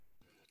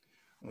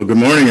Well, good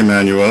morning,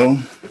 Emmanuel.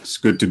 It's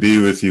good to be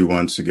with you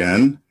once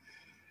again.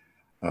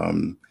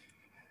 The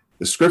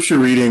scripture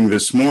reading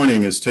this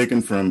morning is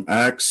taken from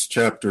Acts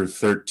chapter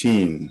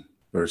 13,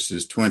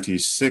 verses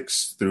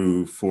 26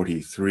 through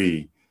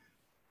 43.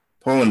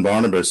 Paul and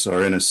Barnabas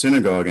are in a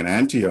synagogue in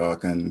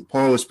Antioch, and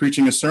Paul is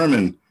preaching a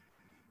sermon.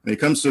 And he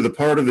comes to the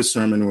part of the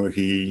sermon where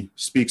he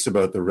speaks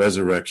about the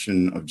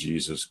resurrection of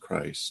Jesus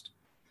Christ.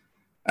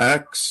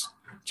 Acts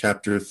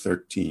chapter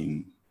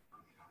 13.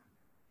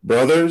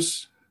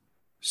 Brothers,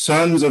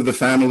 sons of the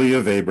family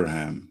of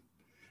Abraham,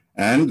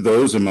 and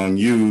those among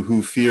you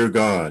who fear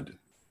God,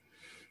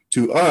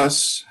 to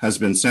us has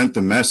been sent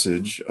the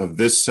message of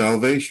this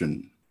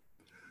salvation.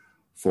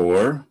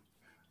 For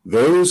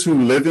those who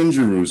live in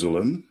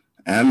Jerusalem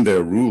and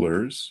their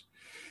rulers,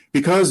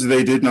 because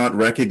they did not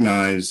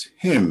recognize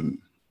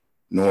him,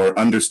 nor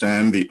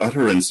understand the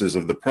utterances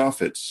of the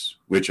prophets,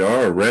 which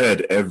are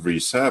read every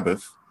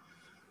Sabbath,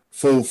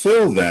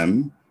 fulfill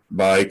them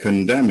by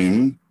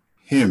condemning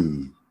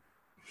him.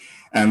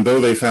 And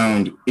though they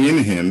found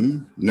in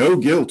him no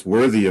guilt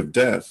worthy of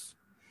death,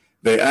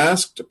 they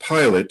asked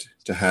Pilate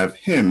to have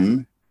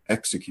him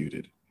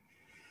executed.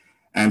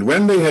 And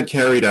when they had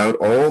carried out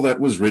all that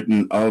was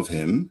written of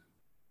him,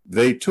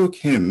 they took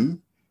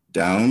him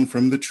down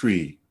from the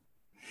tree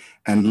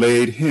and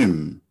laid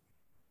him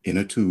in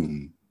a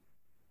tomb.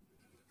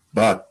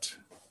 But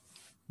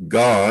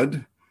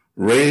God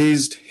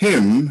raised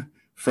him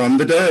from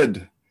the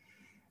dead,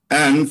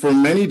 and for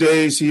many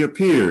days he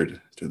appeared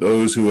to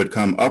those who had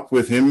come up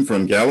with him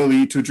from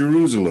Galilee to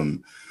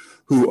Jerusalem,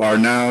 who are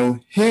now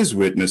his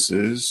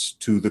witnesses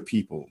to the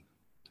people.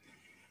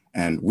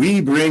 And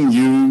we bring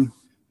you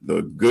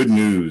the good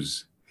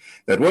news,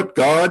 that what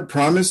God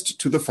promised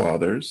to the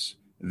fathers,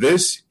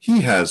 this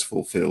he has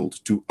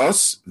fulfilled to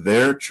us,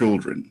 their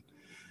children,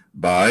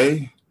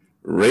 by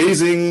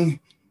raising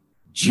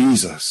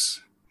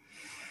Jesus.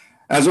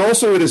 As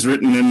also it is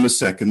written in the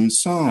second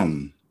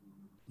Psalm,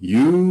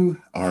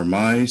 "You are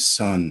my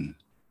son.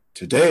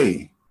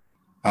 Today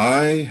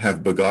I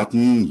have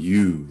begotten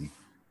you."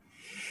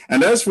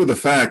 And as for the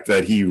fact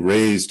that he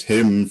raised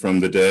him from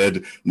the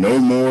dead, no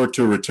more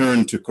to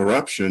return to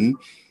corruption,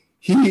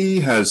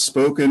 he has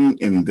spoken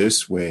in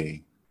this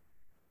way,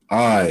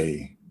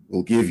 "I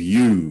will give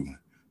you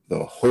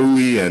the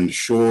holy and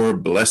sure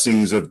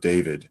blessings of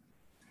David."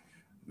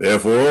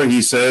 Therefore,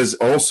 he says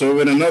also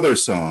in another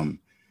psalm,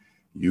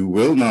 "You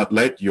will not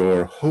let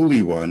your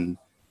Holy One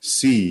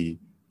see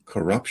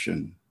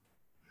corruption."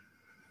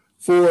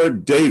 For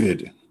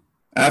David,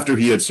 after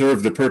he had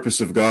served the purpose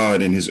of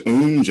God in his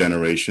own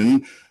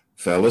generation,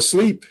 fell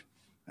asleep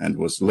and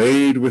was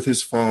laid with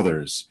his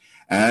fathers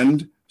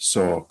and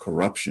saw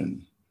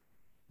corruption.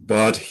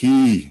 But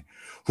he,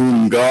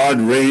 whom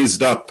God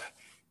raised up,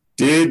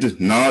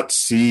 did not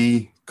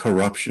see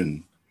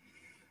corruption.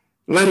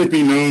 Let it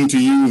be known to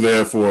you,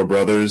 therefore,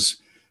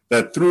 brothers,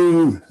 that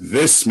through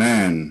this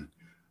man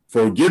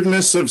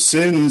forgiveness of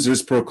sins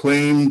is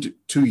proclaimed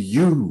to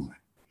you,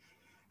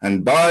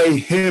 and by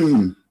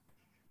him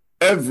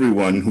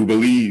everyone who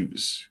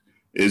believes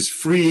is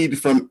freed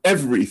from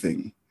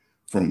everything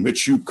from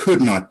which you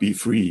could not be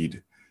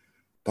freed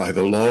by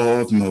the law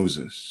of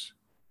Moses.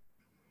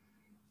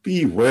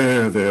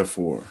 Beware,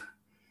 therefore,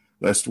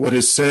 lest what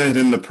is said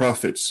in the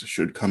prophets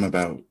should come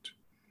about.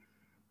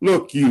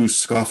 Look, you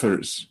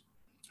scoffers,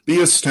 be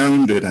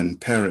astounded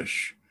and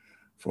perish,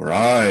 for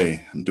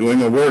I am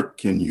doing a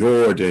work in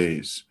your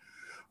days,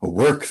 a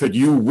work that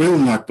you will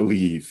not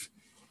believe,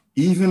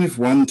 even if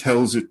one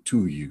tells it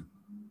to you.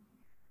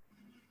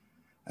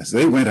 As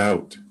they went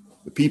out,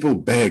 the people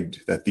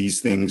begged that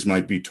these things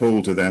might be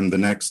told to them the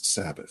next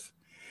Sabbath.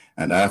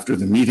 And after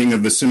the meeting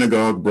of the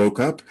synagogue broke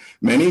up,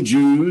 many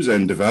Jews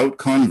and devout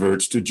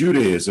converts to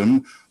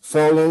Judaism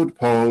followed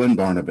Paul and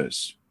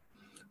Barnabas,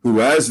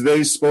 who, as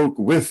they spoke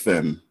with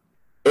them,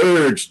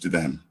 urged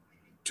them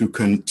to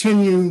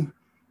continue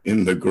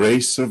in the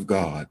grace of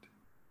God.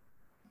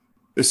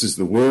 This is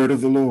the word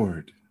of the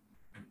Lord.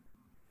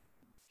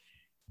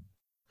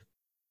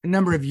 A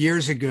number of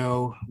years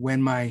ago,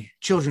 when my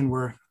children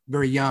were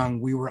very young,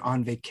 we were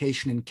on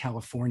vacation in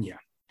California.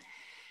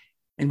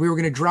 And we were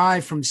going to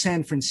drive from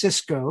San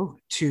Francisco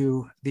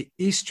to the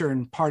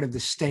eastern part of the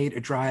state, a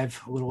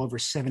drive a little over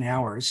 7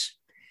 hours.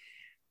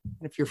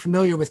 And if you're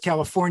familiar with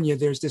California,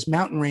 there's this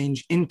mountain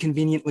range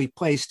inconveniently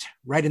placed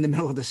right in the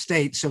middle of the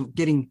state. So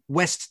getting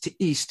west to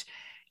east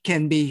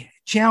can be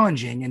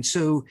challenging. And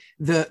so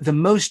the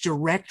most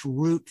direct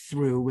route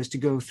through was to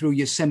go through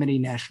Yosemite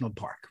National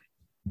Park.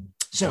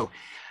 So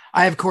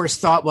I, of course,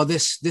 thought, well,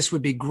 this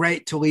would be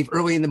great to leave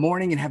early in the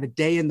morning and have a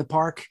day in the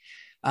park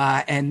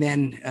and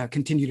then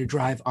continue to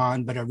drive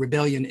on. But a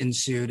rebellion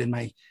ensued, and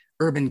my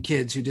urban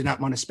kids who did not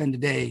want to spend a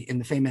day in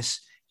the famous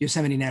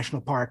Yosemite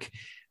National Park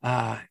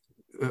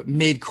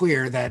made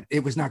clear that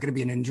it was not going to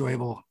be an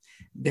enjoyable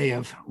day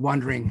of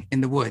wandering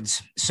in the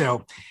woods.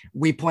 So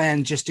we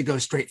planned just to go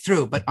straight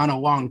through. But on a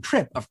long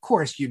trip, of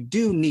course, you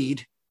do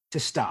need to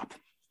stop,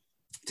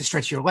 to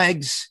stretch your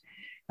legs,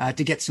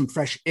 to get some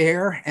fresh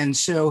air. And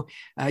so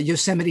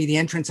Yosemite, the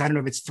entrance, I don't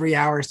know if it's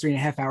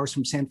 3.5 hours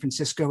from San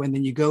Francisco. And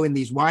then you go in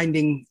these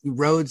winding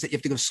roads that you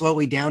have to go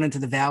slowly down into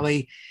the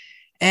valley.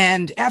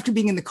 And after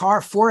being in the car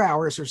 4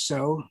 hours or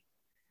so,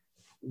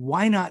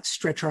 why not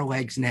stretch our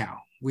legs now?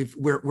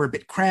 We're a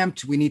bit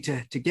cramped. We need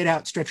to get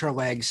out, stretch our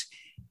legs.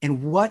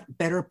 And what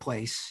better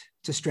place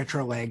to stretch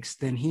our legs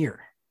than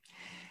here?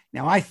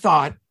 Now, I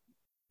thought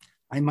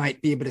I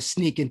might be able to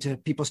sneak into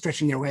people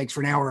stretching their legs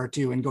for an hour or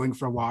two and going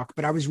for a walk,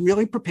 but I was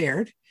really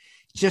prepared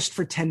just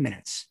for 10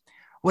 minutes.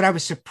 What I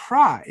was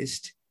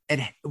surprised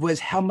at was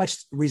how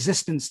much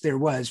resistance there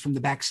was from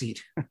the back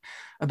seat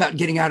about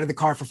getting out of the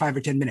car for 5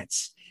 or 10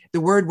 minutes.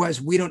 The word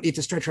was, we don't need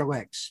to stretch our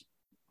legs.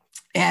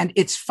 And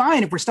it's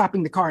fine if we're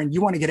stopping the car and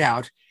you want to get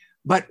out,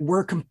 but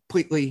we're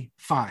completely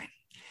fine.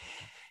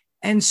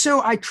 And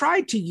so I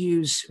tried to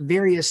use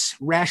various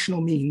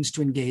rational means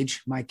to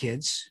engage my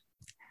kids.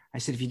 I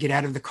said, if you get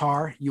out of the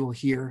car, you will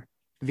hear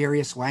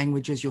various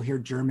languages. You'll hear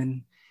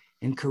German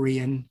and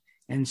Korean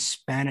and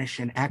Spanish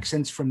and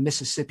accents from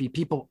Mississippi.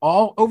 People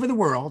all over the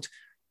world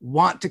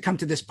want to come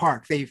to this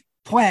park. They've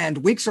planned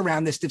weeks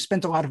around this. They've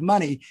spent a lot of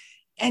money,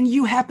 and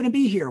you happen to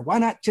be here. Why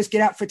not just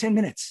get out for 10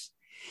 minutes?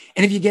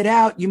 And if you get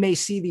out, you may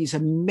see these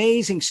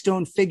amazing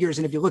stone figures.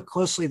 And if you look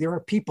closely, there are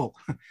people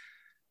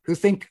who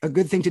think a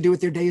good thing to do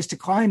with their day is to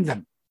climb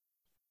them.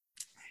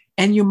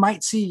 And you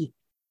might see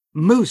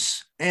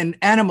moose and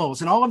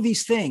animals and all of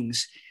these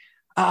things.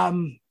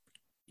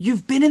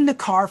 You've been in the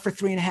car for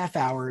 3.5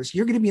 hours.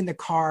 You're going to be in the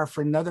car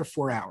for another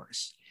 4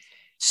 hours.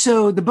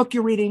 So the book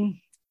you're reading,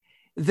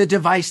 the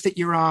device that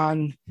you're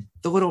on,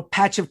 the little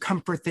patch of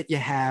comfort that you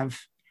have,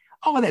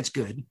 all of that's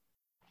good.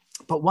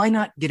 But why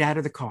not get out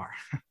of the car?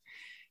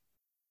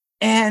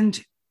 And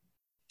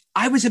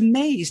I was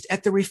amazed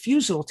at the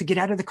refusal to get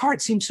out of the car.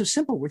 It seems so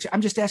simple, which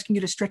I'm just asking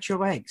you to stretch your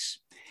legs.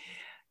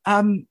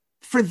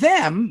 For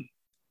them,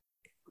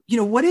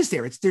 what is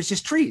there? There's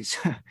just trees.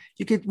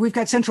 We've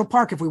got Central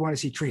Park if we want to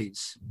see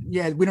trees.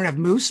 Yeah, we don't have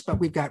moose, but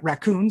we've got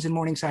raccoons in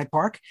Morningside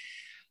Park.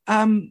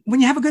 When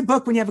you have a good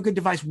book, when you have a good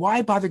device,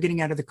 why bother getting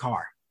out of the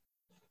car?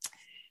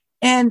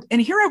 And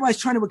here I was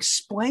trying to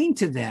explain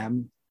to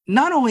them,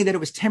 not only that it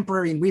was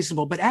temporary and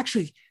reasonable, but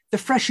actually the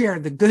fresh air,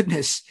 the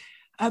goodness.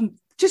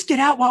 Just get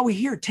out while we're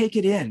here, take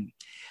it in.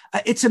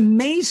 It's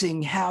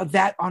amazing how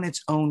that on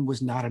its own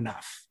was not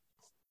enough.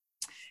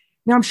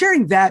 Now, I'm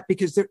sharing that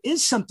because there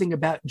is something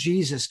about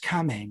Jesus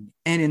coming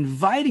and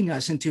inviting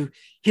us into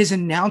his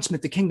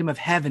announcement, the kingdom of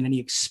heaven, and he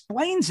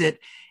explains it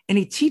and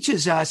he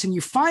teaches us. And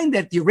you find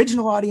that the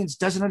original audience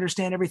doesn't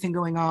understand everything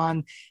going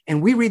on.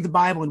 And we read the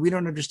Bible and we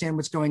don't understand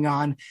what's going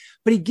on.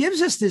 But he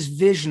gives us this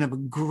vision of a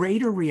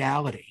greater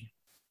reality,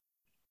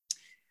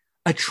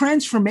 a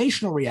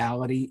transformational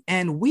reality,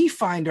 and we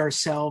find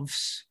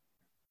ourselves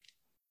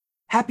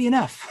happy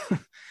enough.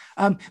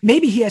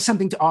 Maybe he has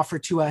something to offer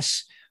to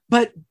us,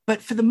 but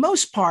for the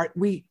most part,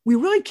 we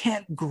really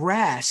can't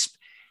grasp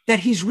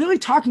that he's really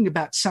talking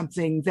about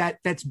something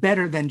that's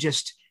better than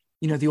just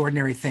the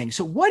ordinary thing.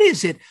 So what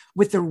is it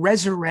with the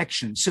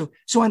resurrection? So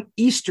on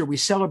Easter, we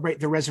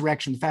celebrate the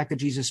resurrection, the fact that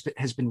Jesus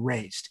has been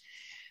raised.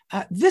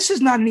 This is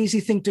not an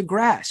easy thing to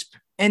grasp.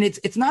 And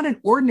it's not an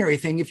ordinary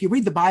thing. If you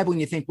read the Bible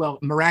and you think, well,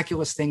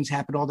 miraculous things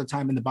happen all the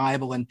time in the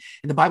Bible, and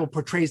the Bible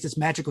portrays this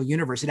magical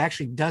universe, it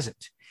actually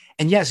doesn't.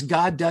 And yes,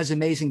 God does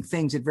amazing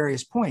things at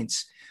various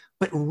points,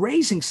 but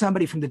raising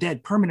somebody from the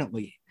dead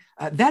permanently,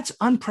 that's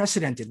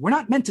unprecedented. We're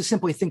not meant to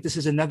simply think this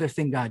is another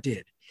thing God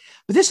did,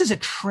 but this is a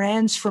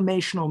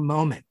transformational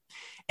moment.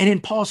 And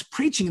in Paul's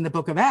preaching in the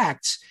book of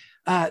Acts,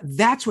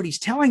 that's what he's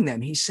telling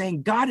them. He's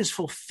saying God has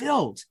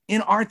fulfilled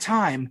in our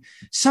time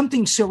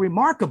something so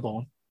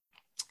remarkable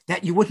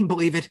that you wouldn't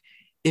believe it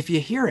if you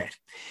hear it.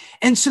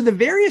 And so the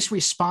various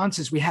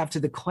responses we have to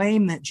the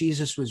claim that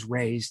Jesus was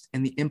raised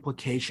and the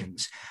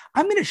implications,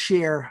 I'm going to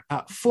share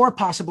 4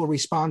 possible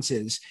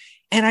responses.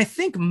 And I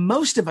think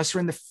most of us are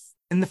in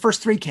the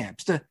first 3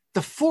 camps.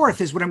 The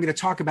fourth is what I'm going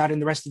to talk about in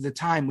the rest of the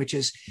time, which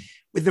is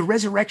with the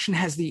resurrection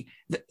has the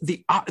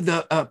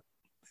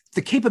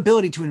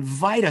capability to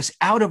invite us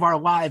out of our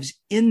lives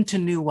into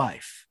new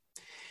life.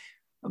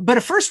 But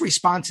a first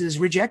response is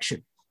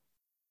rejection.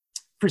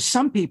 For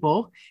some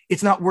people,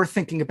 it's not worth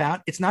thinking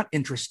about. It's not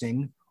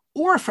interesting.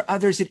 Or for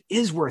others, it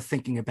is worth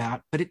thinking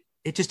about, but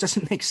it just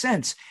doesn't make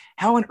sense.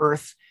 How on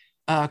earth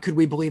could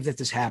we believe that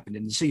this happened?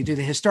 And so you do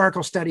the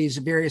historical studies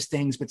of various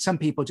things, but some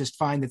people just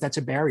find that that's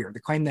a barrier.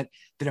 The claim that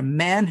a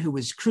man who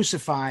was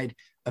crucified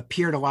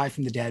appeared alive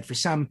from the dead. For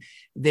some,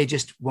 they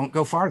just won't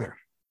go farther.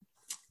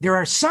 There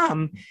are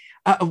some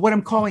of what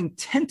I'm calling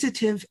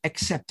tentative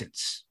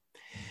acceptance.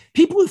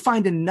 People who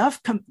find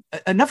enough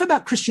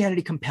about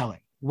Christianity compelling.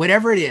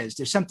 Whatever it is,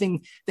 there's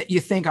something that you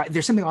think,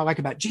 there's something I like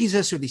about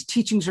Jesus, or these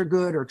teachings are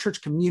good, or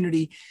church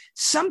community,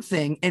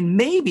 something. And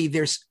maybe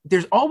there's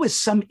always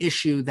some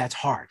issue that's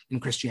hard in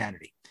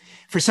Christianity.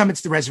 For some, it's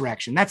the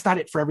resurrection. That's not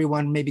it for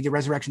everyone. Maybe the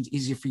resurrection is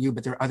easier for you,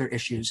 but there are other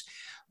issues.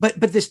 But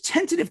this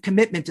tentative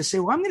commitment to say,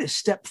 well, I'm going to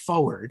step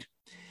forward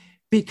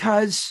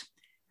because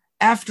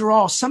after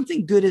all,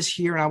 something good is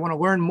here and I want to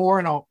learn more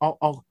and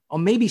I'll I'll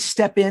maybe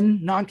step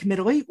in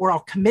non-committally, or I'll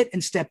commit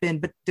and step in,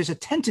 but there's a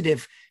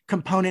tentative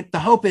component. The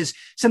hope is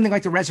something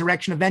like the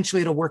resurrection.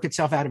 Eventually it'll work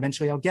itself out.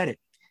 Eventually I'll get it.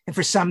 And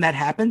for some that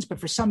happens, but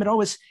for some it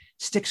always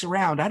sticks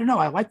around. I don't know.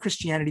 I like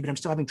Christianity, but I'm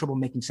still having trouble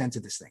making sense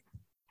of this thing.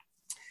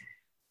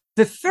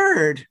 The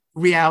third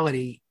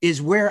reality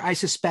is where I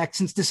suspect,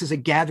 since this is a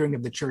gathering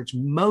of the church,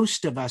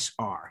 most of us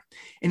are,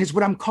 and is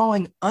what I'm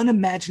calling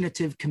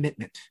unimaginative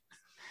commitment.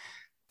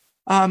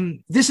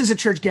 This is a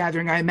church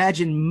gathering. I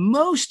imagine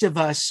most of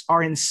us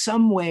are in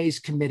some ways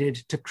committed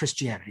to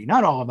Christianity.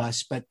 Not all of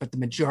us, but the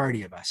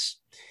majority of us,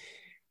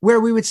 where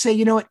we would say,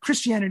 you know what,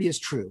 Christianity is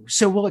true.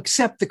 So we'll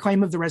accept the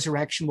claim of the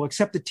resurrection. We'll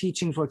accept the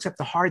teachings. We'll accept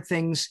the hard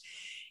things.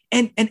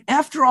 And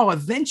after all,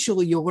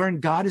 eventually you'll learn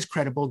God is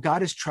credible,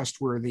 God is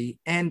trustworthy,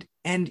 and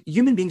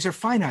human beings are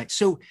finite.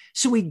 So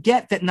we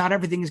get that not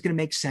everything is going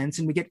to make sense,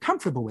 and we get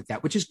comfortable with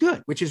that, which is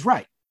good, which is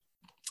right.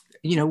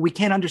 You know, we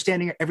can't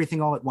understand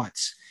everything all at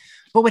once.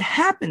 But what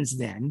happens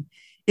then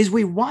is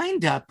we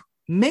wind up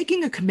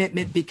making a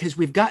commitment because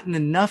we've gotten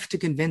enough to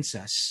convince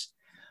us,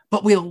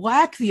 but we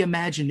lack the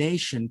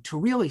imagination to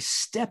really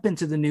step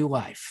into the new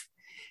life.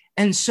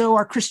 And so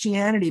our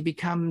Christianity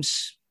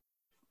becomes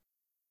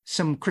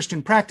some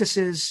Christian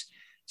practices,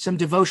 some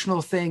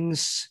devotional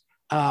things,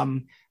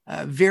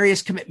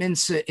 various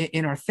commitments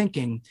in our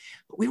thinking,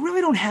 but we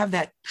really don't have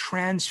that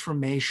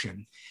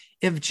transformation.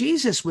 If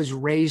Jesus was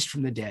raised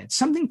from the dead,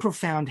 something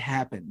profound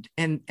happened.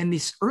 And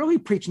this early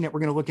preaching that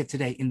we're going to look at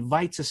today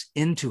invites us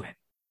into it.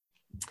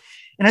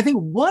 And I think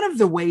one of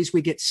the ways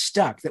we get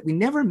stuck, that we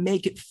never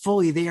make it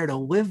fully there to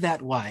live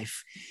that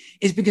life,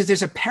 is because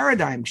there's a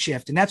paradigm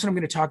shift. And that's what I'm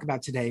going to talk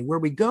about today, where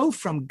we go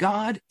from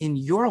God in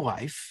your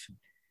life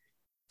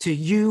to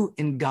you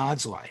in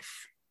God's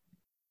life.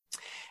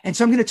 And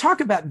so I'm going to talk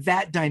about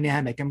that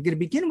dynamic. I'm going to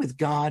begin with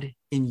God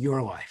in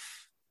your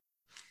life.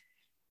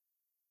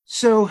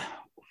 So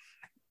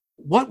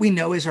what we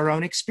know is our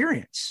own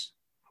experience.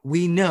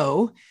 We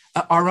know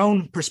our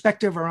own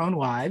perspective, our own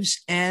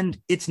lives, and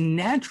it's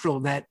natural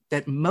that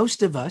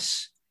most of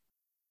us,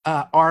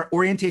 our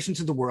orientation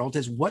to the world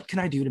is, what can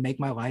I do to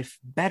make my life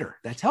better?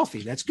 That's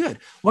healthy. That's good.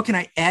 What can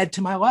I add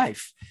to my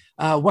life?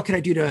 What can I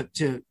do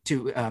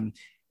to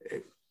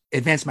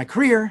advance my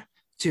career,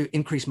 to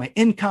increase my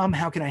income?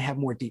 How can I have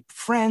more deep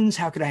friends?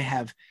 How could I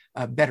have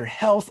better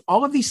health?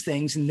 All of these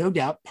things, and no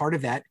doubt part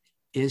of that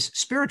is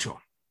spiritual.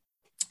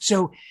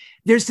 So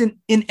there's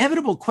an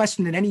inevitable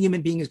question that any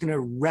human being is going to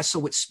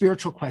wrestle with: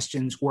 spiritual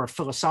questions or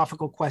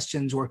philosophical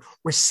questions, or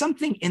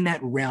something in that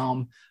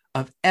realm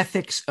of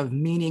ethics, of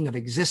meaning, of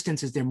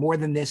existence. Is there more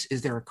than this?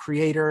 Is there a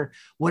creator?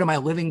 What am I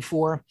living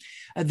for?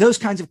 Those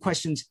kinds of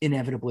questions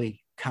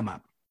inevitably come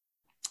up.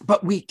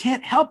 But we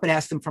can't help but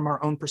ask them from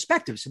our own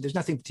perspective. So there's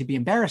nothing to be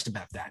embarrassed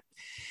about that.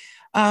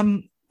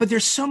 But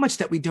there's so much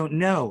that we don't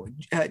know.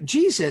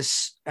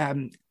 Jesus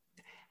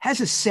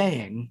has a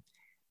saying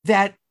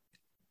that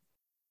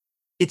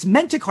it's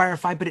meant to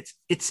clarify, but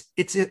it's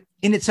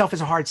in itself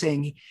is a hard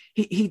saying.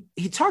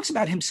 He talks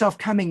about himself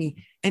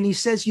coming, and he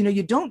says, you know,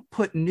 you don't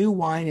put new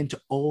wine into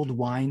old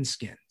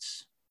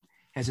wineskins.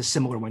 Has a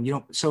similar one. You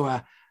don't.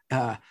 So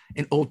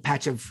an old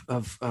patch of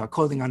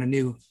clothing on a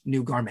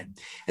new garment.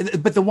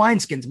 But the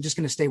wineskins, I'm just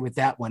going to stay with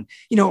that one.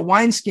 You know, a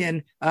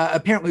wineskin,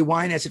 apparently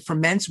wine as it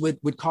ferments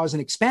would cause an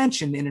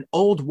expansion, and an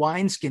old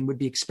wineskin would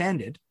be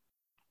expanded.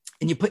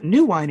 And you put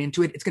new wine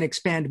into it, it's going to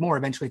expand more.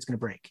 Eventually it's going to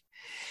break.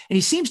 And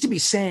he seems to be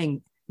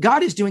saying,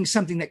 God is doing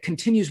something that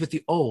continues with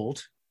the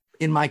old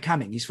in my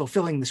coming. He's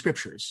fulfilling the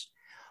scriptures,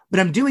 but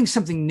I'm doing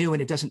something new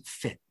and it doesn't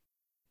fit.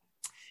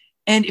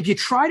 And if you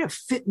try to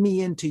fit me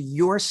into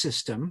your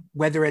system,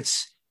 whether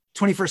it's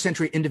 21st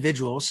century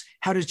individuals,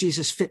 how does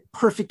Jesus fit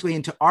perfectly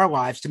into our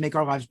lives to make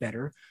our lives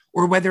better?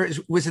 Or whether it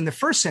was in the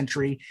first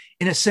century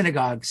in a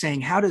synagogue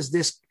saying, how does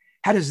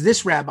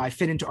this rabbi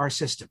fit into our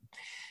system?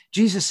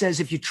 Jesus says,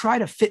 if you try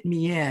to fit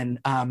me in,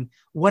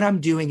 what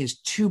I'm doing is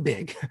too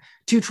big,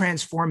 too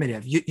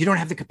transformative. You don't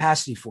have the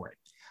capacity for it.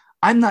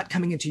 I'm not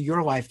coming into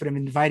your life, but I'm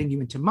inviting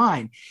you into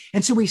mine.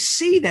 And so we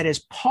see that as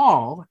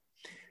Paul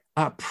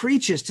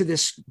preaches to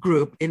this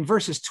group in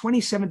verses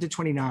 27 to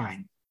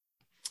 29,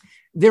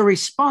 their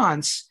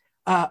response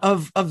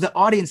of the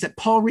audience, that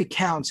Paul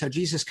recounts how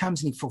Jesus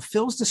comes and he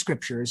fulfills the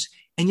scriptures,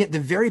 and yet the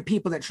very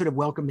people that should have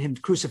welcomed him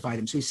crucified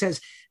him. So he says,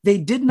 they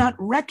did not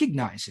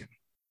recognize him,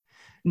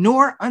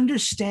 nor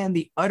understand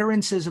the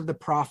utterances of the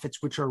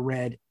prophets, which are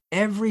read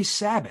every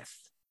Sabbath.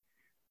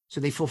 So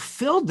they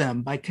fulfilled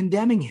them by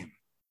condemning him.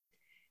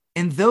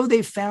 And though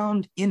they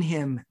found in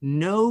him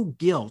no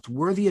guilt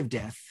worthy of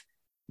death,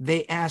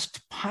 they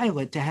asked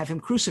Pilate to have him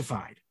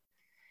crucified.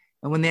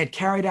 And when they had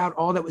carried out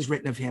all that was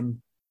written of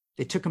him,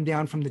 they took him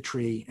down from the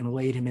tree and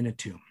laid him in a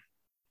tomb.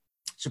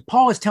 So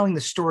Paul is telling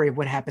the story of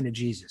what happened to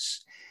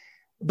Jesus.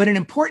 But an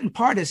important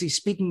part as he's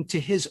speaking to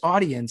his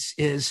audience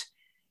is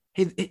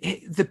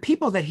the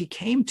people that he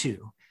came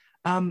to,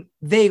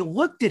 they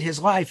looked at his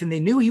life and they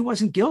knew he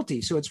wasn't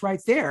guilty. So it's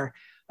right there.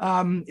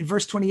 In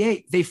verse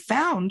 28, they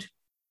found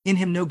in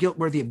him no guilt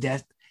worthy of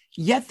death,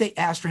 yet they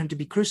asked for him to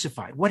be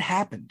crucified. What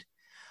happened?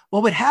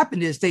 Well, what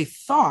happened is they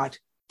thought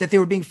that they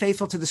were being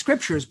faithful to the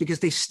scriptures because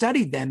they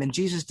studied them and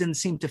Jesus didn't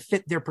seem to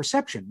fit their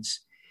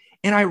perceptions.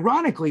 And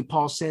ironically,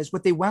 Paul says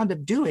what they wound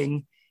up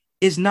doing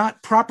is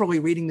not properly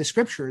reading the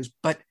scriptures,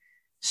 but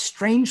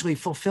strangely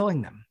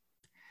fulfilling them.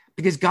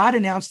 Because God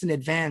announced in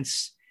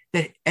advance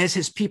that as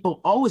his people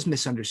always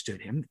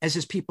misunderstood him, as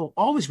his people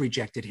always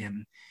rejected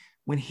him,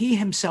 when he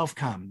himself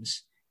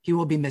comes, he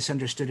will be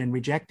misunderstood and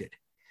rejected.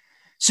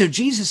 So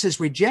Jesus's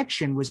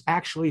rejection was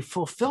actually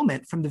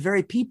fulfillment from the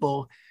very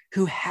people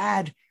who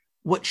had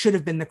what should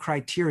have been the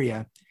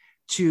criteria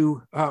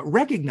to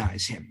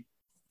recognize him.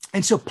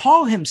 And so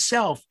Paul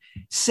himself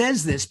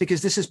says this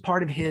because this is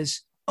part of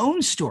his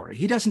own story.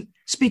 He doesn't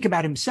speak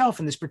about himself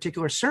in this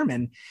particular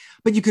sermon,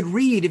 but you could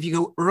read, if you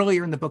go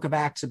earlier in the book of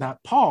Acts,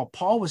 about Paul.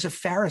 Paul was a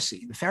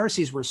Pharisee. The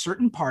Pharisees were a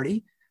certain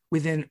party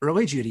within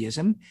early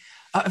Judaism,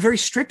 a very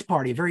strict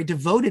party, a very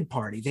devoted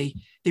party.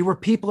 They were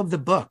people of the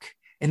book,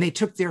 and they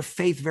took their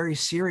faith very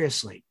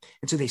seriously.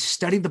 And so they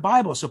studied the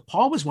Bible. So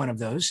Paul was one of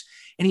those.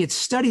 And he had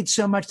studied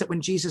so much that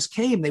when Jesus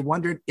came, they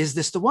wondered, is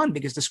this the one?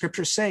 Because the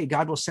scriptures say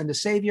God will send a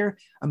savior,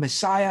 a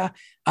Messiah,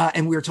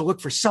 and we are to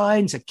look for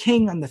signs, a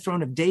king on the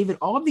throne of David,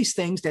 all of these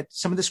things that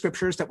some of the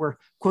scriptures that were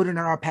quoted in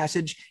our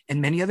passage and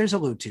many others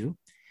allude to.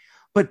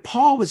 But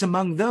Paul was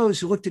among those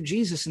who looked at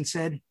Jesus and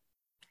said,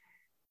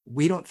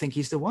 we don't think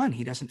he's the one.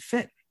 He doesn't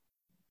fit.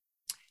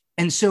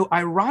 And so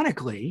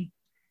ironically,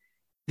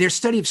 their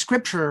study of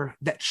scripture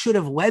that should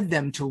have led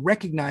them to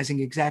recognizing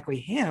exactly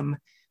him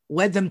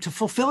led them to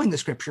fulfilling the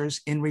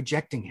scriptures in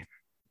rejecting him.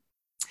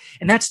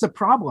 And that's the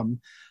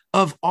problem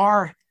of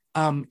our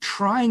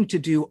trying to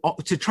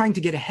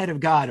get ahead of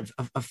God,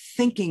 of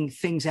thinking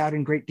things out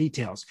in great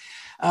details.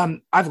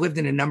 I've lived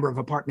in a number of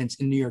apartments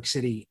in New York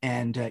City.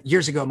 And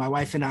years ago, my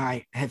wife and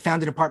I had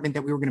found an apartment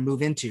that we were going to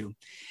move into.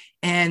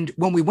 And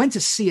when we went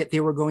to see it,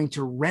 they were going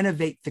to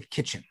renovate the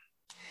kitchen.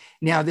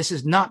 Now, this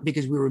is not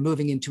because we were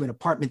moving into an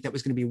apartment that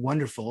was going to be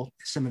wonderful.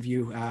 Some of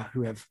you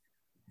who have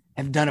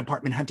done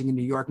apartment hunting in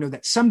New York know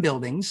that some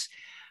buildings,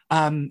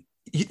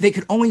 they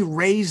could only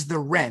raise the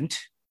rent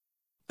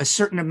a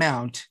certain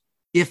amount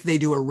if they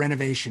do a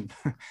renovation.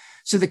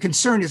 So the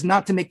concern is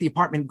not to make the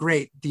apartment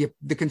great.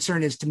 The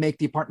concern is to make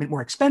the apartment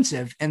more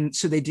expensive. And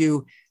so they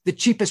do the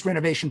cheapest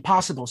renovation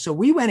possible. So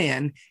we went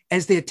in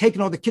as they had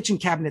taken all the kitchen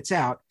cabinets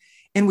out,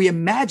 and we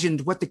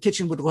imagined what the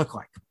kitchen would look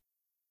like.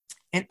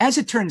 And as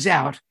it turns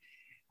out,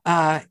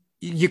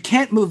 you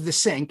can't move the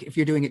sink if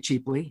you're doing it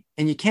cheaply,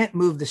 and you can't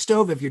move the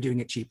stove if you're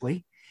doing it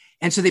cheaply.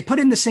 And so they put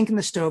in the sink and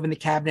the stove and the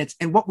cabinets,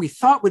 and what we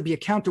thought would be a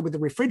counter with the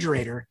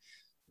refrigerator,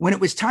 when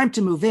it was time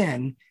to move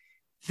in,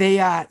 they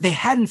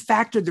hadn't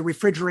factored the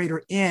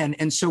refrigerator in.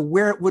 And so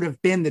where it would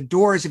have been, the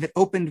doors, if it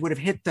opened, would have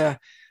hit the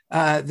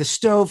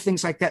stove,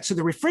 things like that. So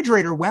the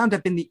refrigerator wound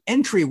up in the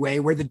entryway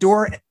where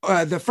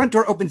the front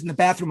door opens and the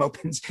bathroom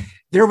opens.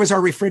 There was our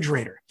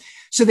refrigerator.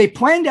 So they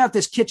planned out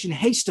this kitchen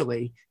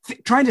hastily,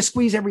 trying to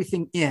squeeze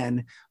everything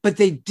in, but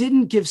they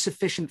didn't give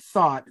sufficient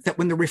thought that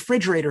when the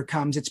refrigerator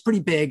comes, it's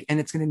pretty big and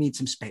it's going to need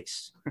some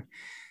space.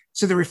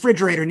 So the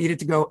refrigerator needed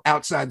to go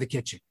outside the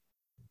kitchen.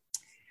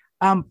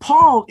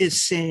 Paul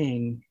is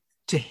saying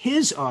to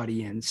his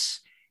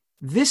audience,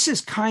 this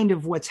is kind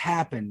of what's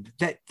happened,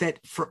 that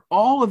for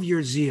all of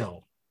your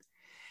zeal,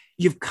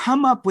 you've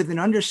come up with an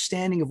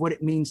understanding of what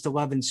it means to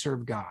love and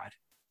serve God.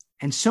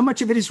 And so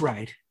much of it is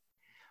right.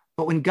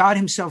 But when God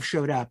himself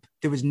showed up,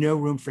 there was no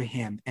room for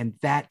him. And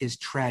that is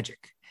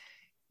tragic.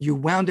 You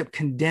wound up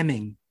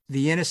condemning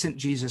the innocent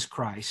Jesus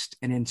Christ.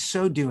 And in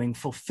so doing,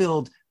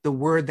 fulfilled the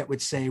word that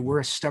would say,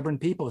 we're a stubborn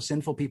people, a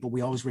sinful people.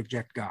 We always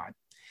reject God.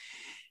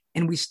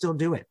 And we still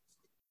do it.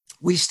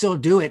 We still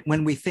do it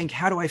when we think,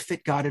 how do I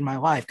fit God in my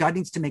life? God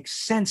needs to make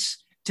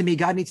sense to me.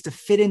 God needs to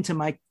fit into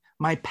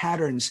my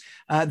patterns,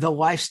 the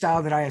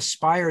lifestyle that I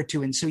aspire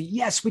to. And so,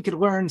 yes, we could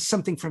learn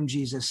something from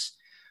Jesus,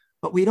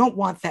 but we don't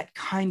want that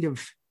kind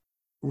of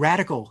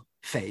radical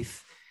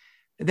faith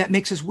that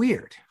makes us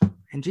weird.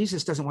 And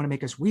Jesus doesn't want to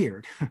make us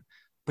weird,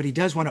 but he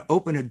does want to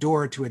open a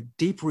door to a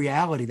deep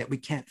reality that we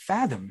can't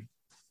fathom.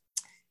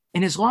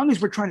 And as long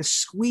as we're trying to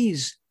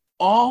squeeze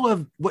all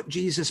of what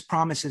Jesus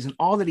promises and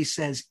all that he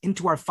says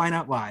into our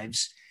finite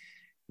lives,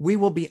 we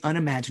will be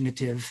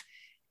unimaginative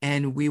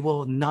and we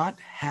will not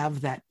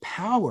have that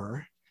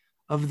power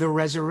of the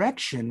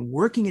resurrection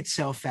working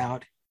itself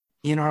out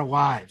in our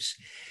lives.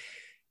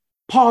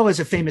 Paul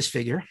is a famous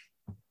figure,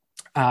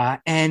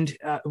 and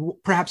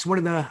perhaps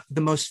one of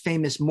the most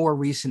famous, more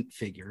recent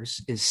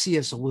figures is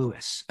C.S.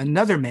 Lewis,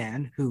 another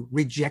man who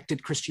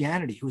rejected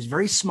Christianity, who was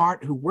very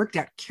smart, who worked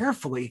out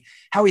carefully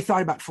how he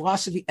thought about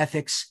philosophy,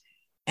 ethics,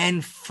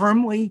 and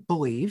firmly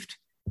believed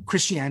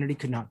Christianity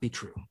could not be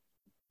true.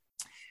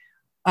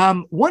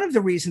 One of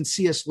the reasons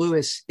C.S.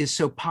 Lewis is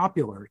so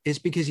popular is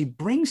because he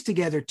brings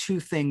together two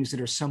things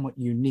that are somewhat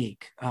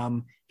unique.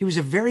 He was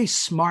a very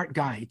smart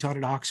guy. He taught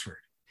at Oxford.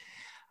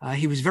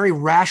 He was very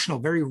rational,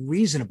 very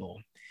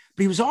reasonable,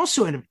 but he was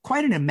also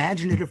quite an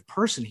imaginative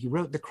person. He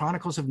wrote the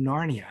Chronicles of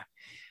Narnia,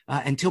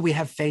 Until We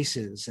Have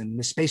Faces, and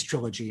the Space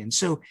Trilogy. And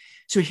so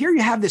here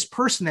you have this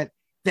person that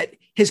that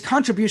his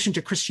contribution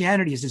to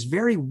Christianity is this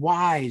very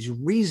wise,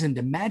 reasoned,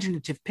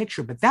 imaginative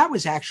picture, but that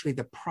was actually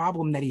the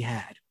problem that he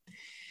had.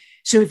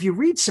 So if you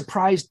read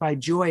Surprised by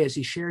Joy as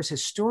he shares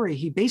his story,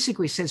 he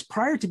basically says,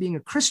 prior to being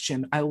a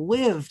Christian, I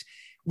lived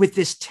with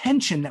this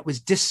tension that was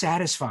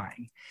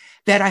dissatisfying,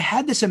 that I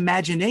had this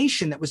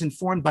imagination that was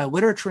informed by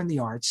literature and the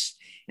arts,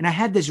 and I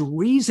had this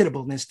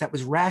reasonableness that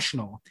was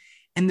rational,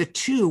 and the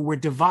two were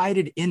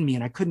divided in me,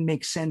 and I couldn't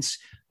make sense,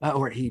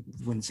 or he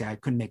wouldn't say I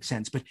couldn't make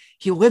sense, but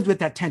he lived with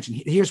that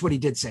tension. Here's what he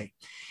did say.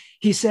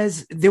 He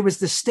says, there was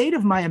the state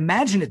of my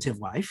imaginative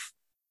life.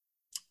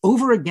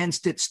 Over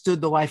against it stood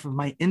the life of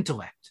my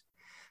intellect.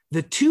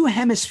 The two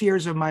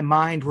hemispheres of my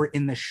mind were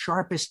in the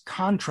sharpest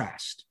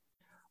contrast.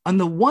 On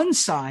the one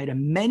side, a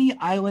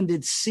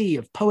many-islanded sea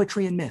of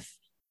poetry and myth.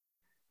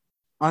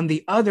 On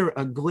the other,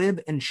 a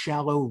glib and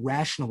shallow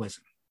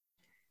rationalism.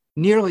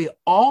 Nearly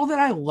all that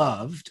I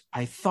loved,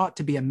 I thought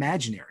to be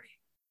imaginary.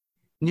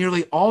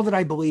 Nearly all that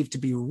I believed to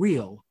be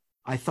real,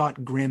 I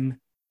thought grim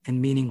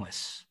and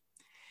meaningless.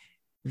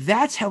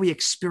 That's how he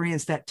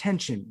experienced that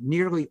tension.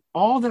 Nearly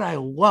all that I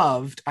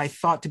loved, I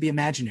thought to be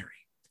imaginary.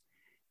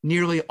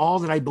 Nearly all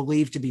that I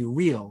believed to be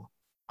real,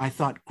 I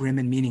thought grim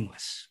and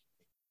meaningless.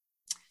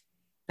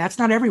 That's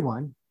not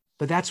everyone,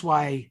 but that's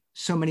why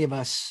so many of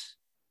us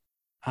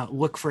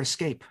look for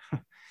escape.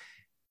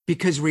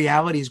 Because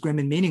reality is grim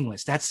and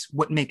meaningless. That's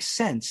what makes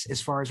sense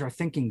as far as our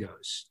thinking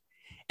goes.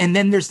 And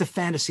then there's the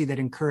fantasy that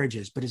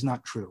encourages, but is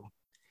not true.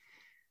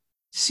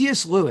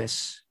 C.S.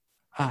 Lewis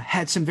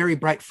had some very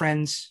bright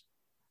friends,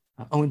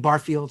 Owen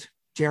Barfield,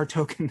 J.R.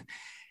 Tolkien,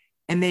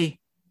 and they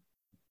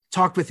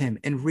talked with him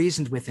and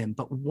reasoned with him.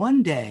 But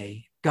one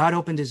day, God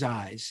opened his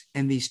eyes,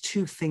 and these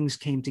two things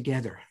came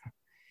together.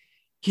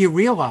 He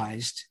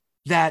realized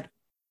that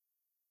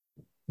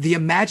the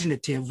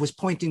imaginative was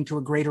pointing to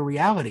a greater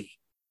reality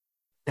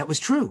that was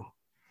true,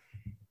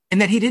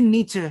 and that he didn't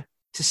need to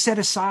set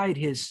aside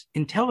his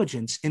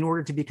intelligence in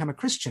order to become a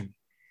Christian,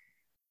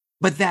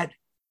 but that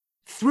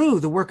through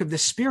the work of the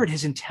Spirit,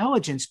 his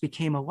intelligence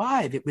became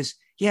alive.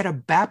 He had a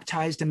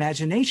baptized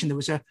imagination. There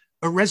was a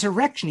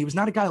resurrection. He was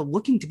not a guy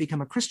looking to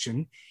become a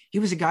Christian. He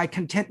was a guy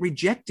content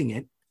rejecting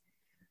it,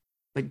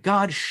 but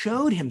God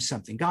showed him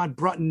something. God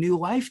brought new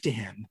life to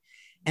him,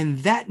 and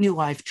that new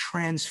life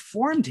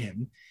transformed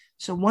him.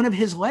 So one of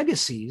his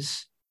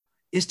legacies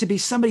is to be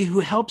somebody who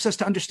helps us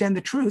to understand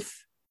the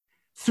truth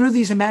through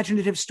these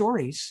imaginative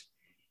stories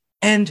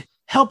and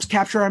helps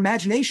capture our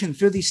imagination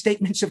through these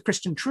statements of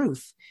Christian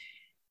truth.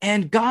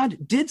 And God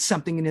did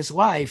something in his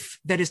life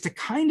that is the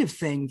kind of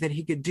thing that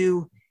he could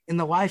do in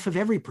the life of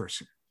every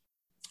person.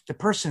 The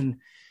person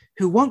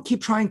who won't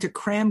keep trying to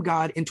cram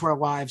God into our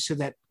lives so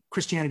that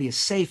Christianity is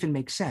safe and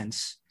makes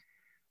sense,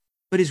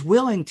 but is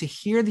willing to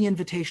hear the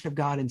invitation of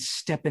God and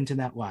step into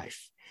that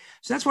life.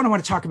 So that's what I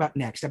want to talk about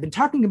next. I've been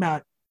talking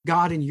about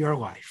God in your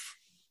life.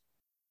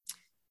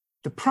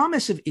 The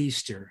promise of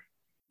Easter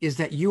is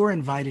that you are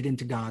invited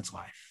into God's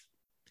life.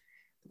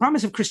 The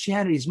promise of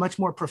Christianity is much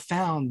more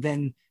profound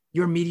than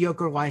your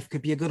mediocre life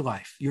could be a good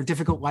life. Your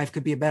difficult life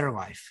could be a better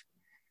life.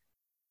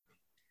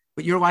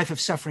 But your life of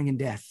suffering and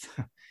death,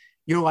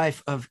 your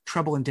life of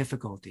trouble and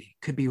difficulty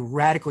could be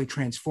radically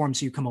transformed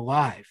so you come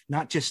alive,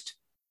 not just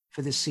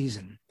for this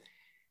season,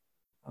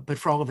 but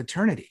for all of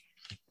eternity.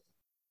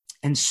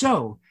 And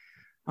so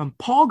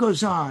Paul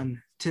goes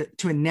on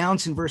to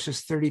announce in verses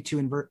 32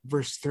 and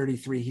verse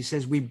 33, he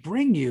says, we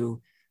bring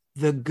you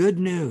the good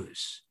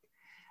news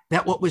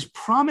that what was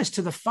promised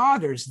to the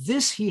fathers,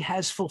 this he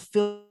has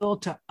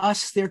fulfilled to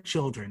us, their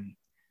children,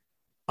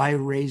 by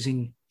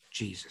raising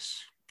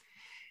Jesus.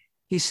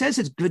 He says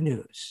it's good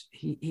news.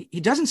 He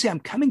doesn't say, I'm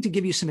coming to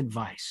give you some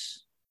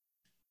advice.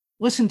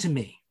 Listen to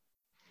me.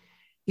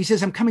 He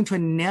says, I'm coming to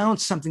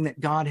announce something that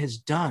God has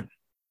done.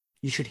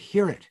 You should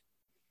hear it.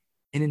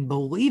 And in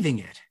believing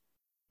it,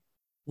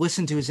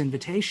 listen to his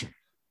invitation.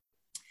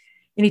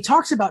 And he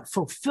talks about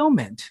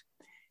fulfillment.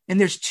 And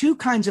there's two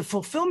kinds of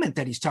fulfillment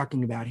that he's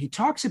talking about. He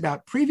talks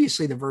about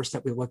previously the verse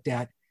that we looked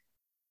at.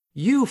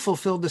 You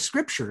fulfilled the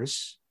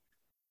scriptures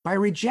by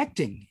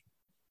rejecting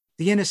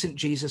the innocent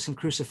Jesus and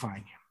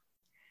crucifying him.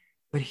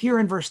 But here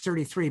in verse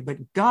 33,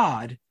 but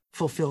God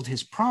fulfilled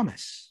his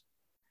promise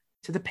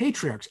to the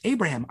patriarchs,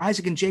 Abraham,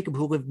 Isaac, and Jacob,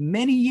 who lived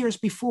many years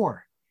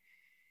before.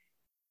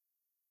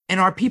 And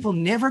our people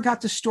never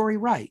got the story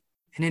right.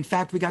 And in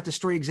fact, we got the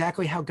story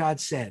exactly how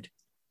God said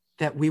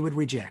that we would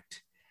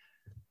reject.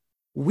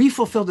 We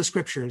fulfilled the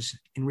scriptures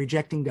in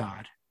rejecting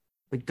God,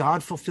 but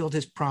God fulfilled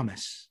his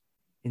promise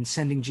in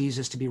sending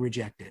Jesus to be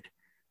rejected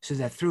so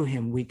that through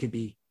him we could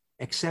be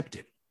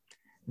accepted.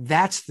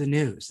 That's the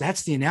news.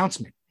 That's the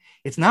announcement.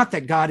 It's not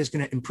that God is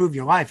going to improve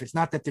your life. It's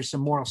not that there's some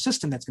moral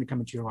system that's going to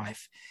come into your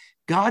life.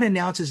 God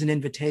announces an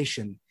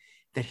invitation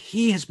that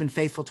he has been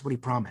faithful to what he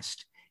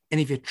promised. And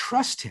if you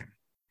trust him,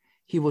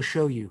 he will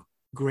show you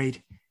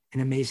great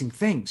and amazing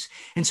things.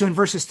 And so in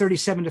verses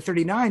 37 to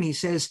 39, he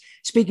says,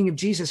 speaking of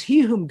Jesus,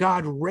 he whom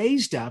God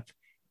raised up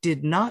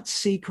did not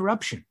see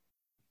corruption.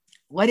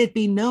 Let it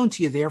be known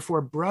to you, therefore,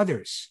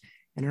 brothers.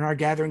 And in our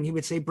gathering, he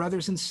would say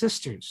brothers and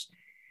sisters,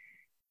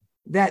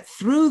 that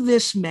through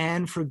this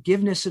man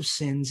forgiveness of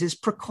sins is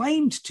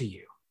proclaimed to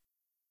you.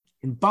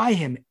 And by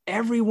him,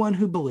 everyone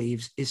who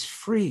believes is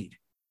freed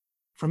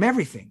from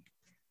everything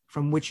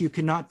from which you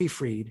cannot be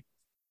freed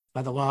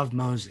by the law of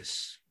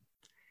Moses.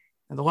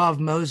 Now, the law of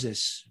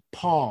Moses,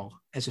 Paul,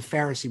 as a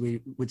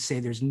Pharisee, would say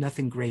there's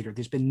nothing greater.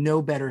 There's been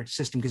no better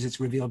system because it's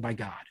revealed by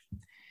God.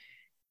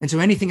 And so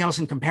anything else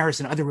in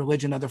comparison, other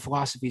religion, other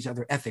philosophies,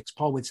 other ethics,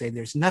 Paul would say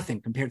there's nothing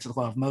compared to the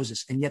law of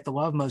Moses. And yet the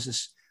law of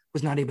Moses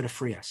was not able to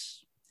free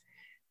us.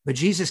 But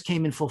Jesus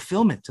came in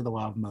fulfillment to the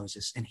law of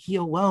Moses, and he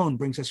alone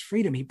brings us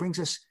freedom. He brings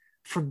us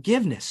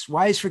forgiveness.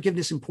 Why is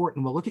forgiveness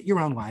important? Well, look at your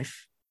own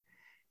life,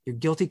 your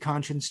guilty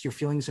conscience, your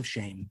feelings of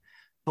shame.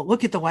 But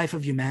look at the life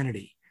of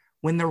humanity.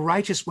 When the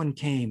righteous one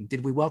came,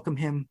 did we welcome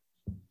him?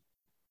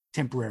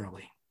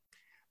 Temporarily.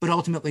 But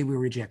ultimately, we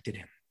rejected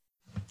him.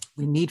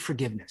 We need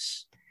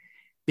forgiveness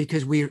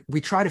because we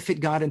try to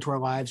fit God into our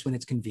lives when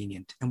it's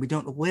convenient, and we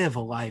don't live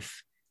a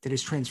life that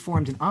is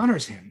transformed and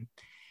honors him.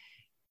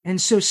 And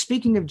so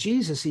speaking of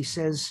Jesus, he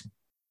says,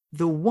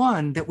 the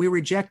one that we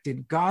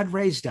rejected, God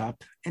raised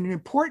up. And an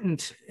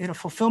important, in a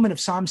fulfillment of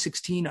Psalm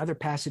 16, other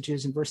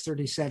passages in verse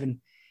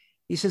 37,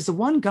 he says, the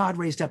one God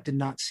raised up did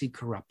not see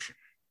corruption.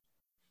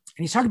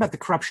 And he's talking about the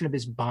corruption of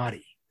his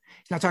body.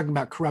 He's not talking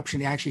about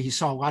corruption. Actually, he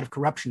saw a lot of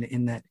corruption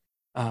in that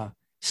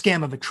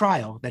scam of a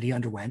trial that he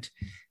underwent.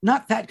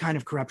 Not that kind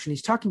of corruption.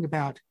 He's talking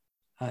about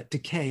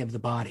decay of the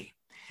body.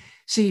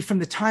 See, from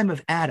the time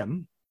of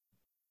Adam,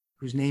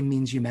 whose name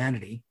means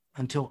humanity,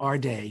 until our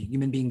day,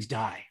 human beings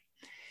die.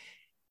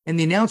 And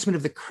the announcement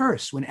of the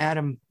curse when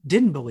Adam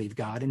didn't believe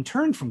God and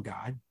turned from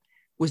God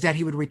was that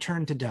he would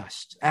return to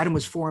dust. Adam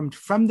was formed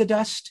from the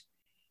dust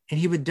and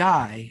he would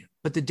die,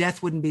 but the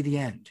death wouldn't be the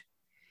end.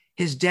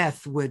 His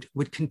death would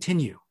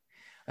continue.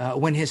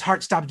 When his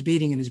heart stopped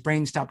beating and his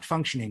brain stopped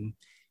functioning,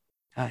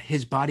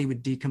 his body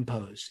would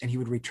decompose and he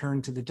would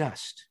return to the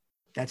dust.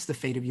 That's the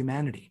fate of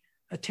humanity.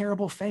 A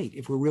terrible fate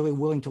if we're really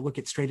willing to look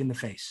it straight in the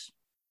face.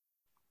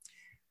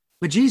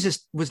 But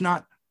Jesus was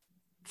not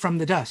from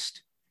the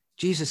dust.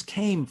 Jesus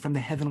came from the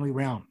heavenly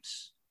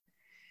realms.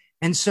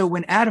 And so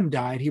when Adam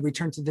died, he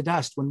returned to the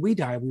dust. When we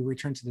die, we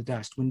return to the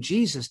dust. When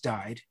Jesus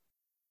died,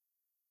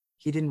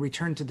 he didn't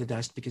return to the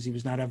dust because he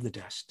was not of the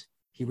dust.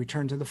 He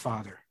returned to the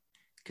Father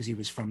because he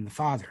was from the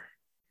Father.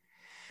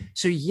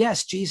 So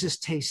yes, Jesus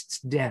tastes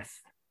death.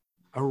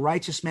 A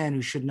righteous man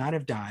who should not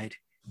have died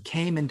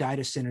came and died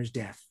a sinner's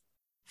death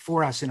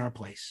for us in our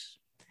place.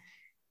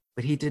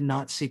 But he did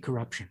not see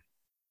corruption,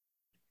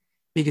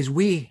 because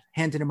we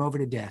handed him over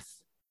to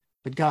death,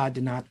 but God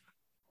did not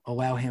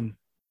allow him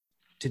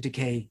to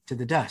decay to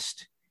the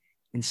dust.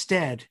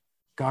 Instead,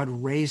 God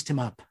raised him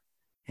up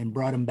and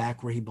brought him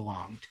back where he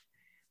belonged.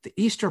 The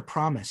Easter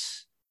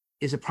promise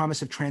is a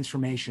promise of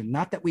transformation,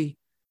 not that we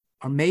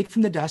are made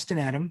from the dust in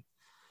Adam,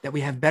 that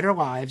we have better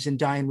lives and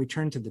die and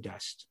return to the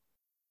dust,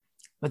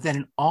 but that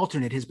an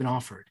alternate has been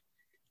offered.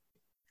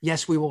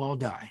 Yes, we will all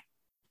die,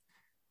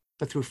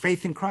 but through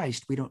faith in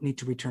Christ, we don't need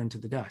to return to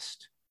the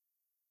dust.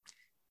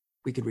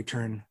 We could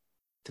return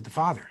to the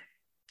Father.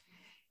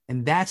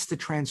 And that's the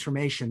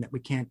transformation that we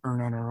can't earn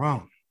on our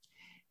own.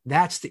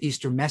 That's the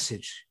Easter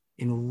message.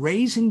 In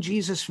raising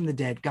Jesus from the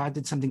dead, God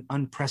did something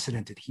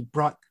unprecedented. He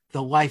brought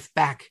the life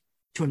back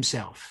to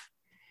himself.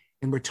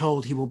 And we're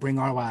told he will bring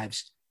our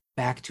lives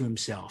back to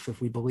himself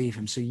if we believe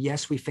him. So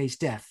yes, we face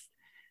death.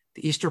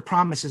 The Easter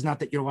promise is not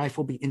that your life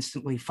will be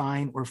instantly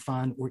fine or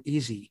fun or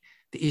easy.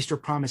 The Easter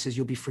promise is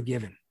you'll be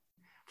forgiven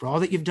for all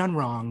that you've done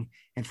wrong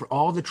and for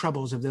all the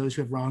troubles of those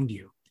who have wronged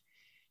you.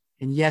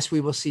 And yes, we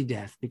will see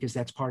death because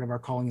that's part of our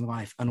calling in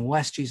life,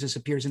 unless Jesus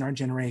appears in our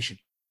generation.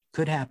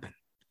 Could happen.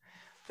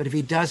 But if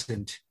he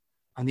doesn't,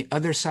 on the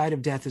other side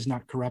of death is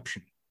not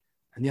corruption.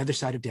 On the other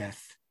side of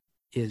death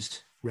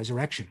is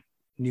resurrection,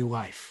 new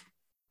life.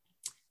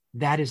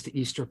 That is the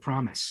Easter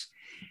promise.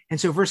 And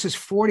so verses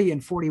 40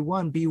 and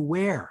 41,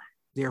 beware,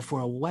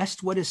 therefore,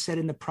 lest what is said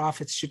in the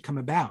prophets should come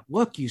about.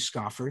 Look, you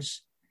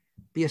scoffers,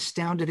 be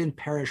astounded and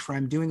perish, for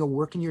I'm doing a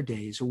work in your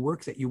days, a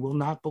work that you will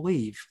not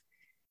believe,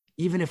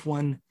 even if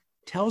one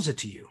tells it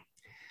to you.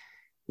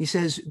 He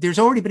says, there's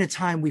already been a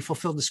time we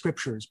fulfilled the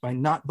scriptures by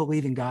not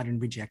believing God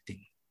and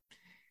rejecting.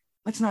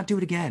 Let's not do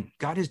it again.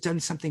 God has done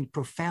something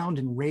profound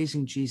in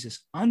raising Jesus,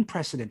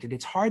 unprecedented.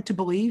 It's hard to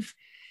believe.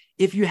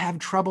 If you have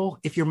trouble,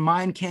 if your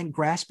mind can't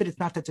grasp it, it's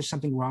not that there's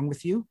something wrong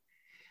with you.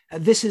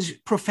 This is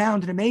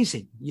profound and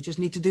amazing. You just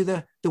need to do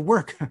the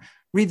work.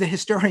 Read the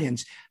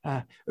historians,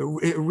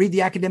 read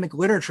the academic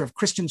literature of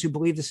Christians who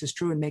believe this is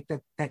true and make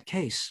that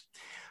case.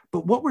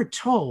 But what we're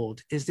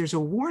told is there's a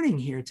warning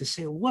here to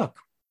say, look,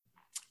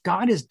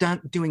 God is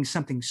doing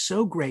something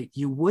so great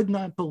you would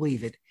not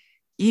believe it,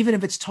 even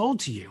if it's told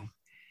to you,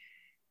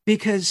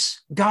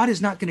 because God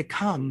is not going to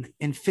come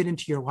and fit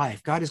into your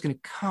life. God is going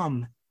to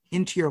come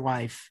into your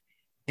life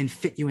and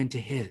fit you into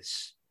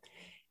his.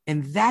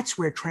 And that's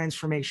where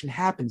transformation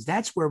happens.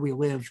 That's where we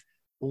live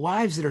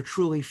lives that are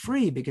truly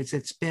free, because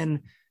it's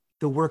been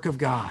the work of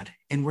God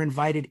and we're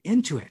invited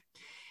into it.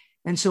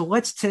 And so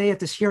let's today at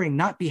this hearing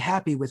not be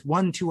happy with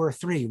 1, 2, or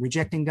 3,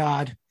 rejecting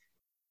God,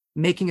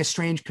 making a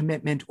strange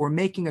commitment or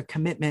making a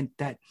commitment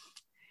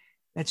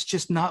that's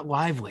just not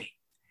lively.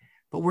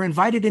 But we're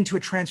invited into a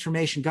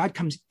transformation. God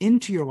comes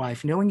into your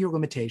life, knowing your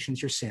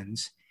limitations, your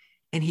sins,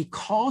 and he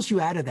calls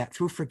you out of that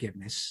through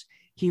forgiveness.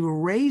 He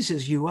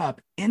raises you up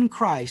in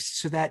Christ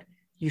so that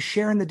you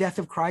share in the death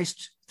of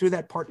Christ through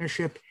that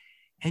partnership,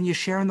 and you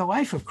share in the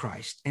life of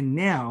Christ. And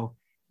now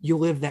you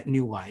live that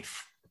new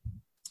life.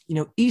 You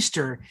know,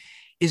 Easter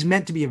is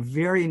meant to be a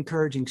very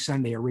encouraging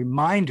Sunday, a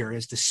reminder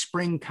as the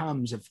spring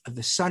comes of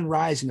the sun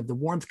rising, of the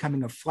warmth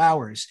coming of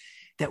flowers,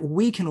 that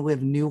we can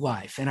live new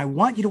life. And I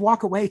want you to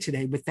walk away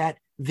today with that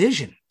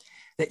vision,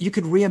 that you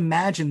could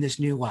reimagine this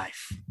new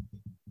life.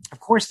 Of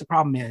course, the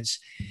problem is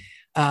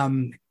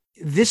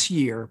this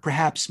year,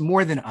 perhaps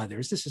more than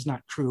others, this is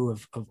not true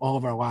of all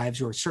of our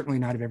lives, or certainly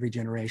not of every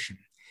generation.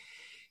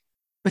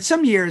 But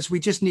some years we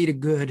just need a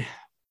good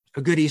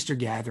Easter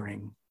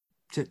gathering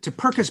to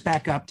perk us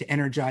back up, to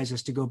energize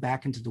us, to go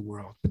back into the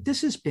world. But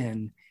this has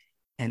been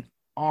an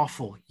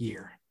awful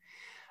year,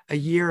 a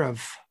year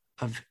of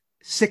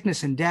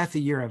sickness and death, a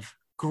year of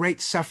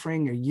great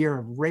suffering, a year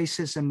of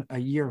racism, a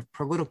year of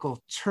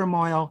political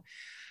turmoil.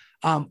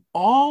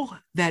 All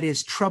that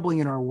is troubling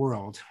in our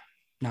world,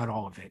 not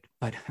all of it,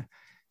 but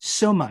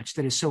so much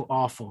that is so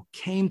awful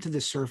came to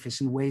the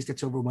surface in ways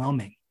that's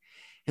overwhelming.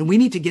 And we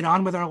need to get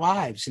on with our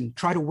lives and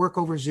try to work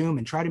over Zoom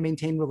and try to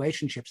maintain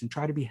relationships and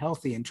try to be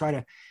healthy and try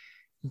to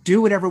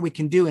do whatever we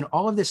can do in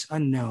all of this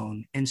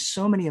unknown. And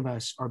so many of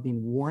us are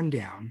being worn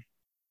down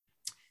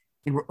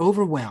and we're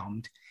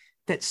overwhelmed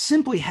that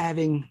simply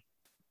having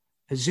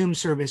a Zoom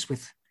service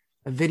with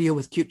a video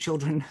with cute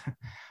children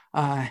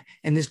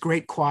and this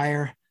great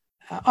choir,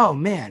 oh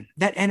man,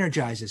 that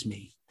energizes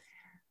me.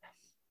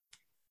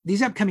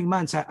 These upcoming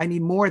months, I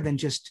need more than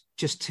just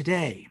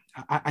today.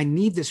 I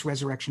need this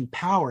resurrection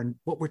power. And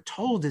what we're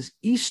told is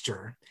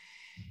Easter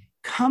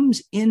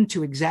comes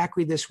into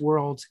exactly this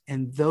world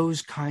and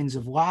those kinds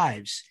of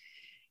lives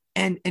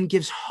and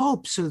gives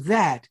hope, so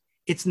that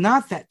it's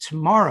not that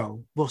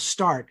tomorrow will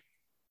start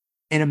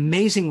an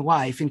amazing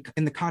life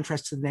in the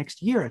contrast to the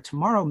next year.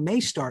 Tomorrow may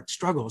start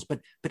struggles,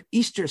 but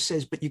Easter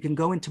says, but you can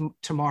go into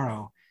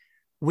tomorrow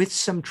with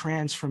some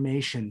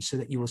transformation so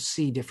that you will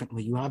see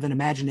differently. You have an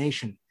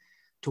imagination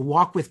to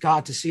walk with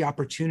God, to see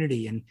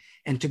opportunity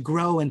and to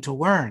grow and to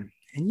learn.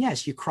 And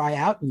yes, you cry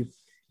out and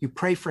you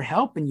pray for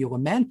help and you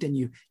lament and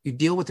you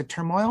deal with the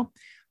turmoil.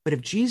 But if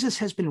Jesus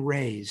has been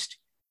raised,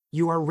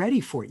 you are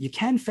ready for it. You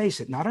can face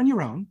it, not on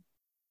your own,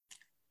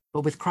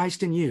 but with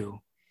Christ in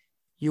you,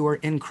 you are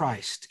in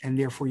Christ, and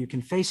therefore you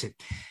can face it.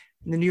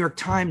 In the New York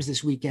Times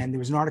this weekend, there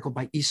was an article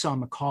by Esau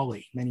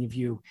McCaulley. Many of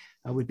you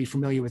would be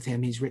familiar with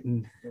him. He's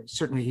written,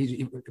 certainly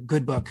he's a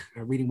good book,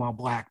 Reading While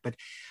Black, but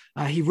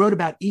he wrote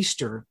about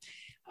Easter.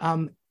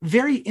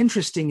 Very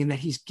interesting in that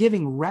he's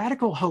giving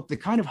radical hope, the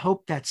kind of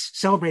hope that's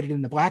celebrated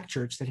in the Black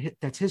church,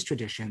 that's his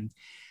tradition,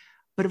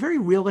 but a very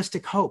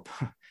realistic hope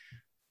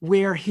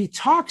where he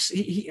talks,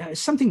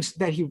 something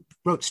that he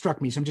wrote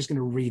struck me, so I'm just going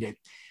to read it,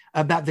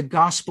 about the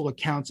gospel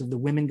accounts of the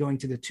women going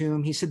to the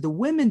tomb. He said, the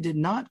women did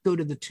not go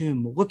to the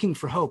tomb looking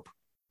for hope.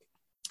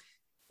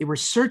 They were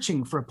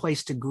searching for a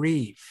place to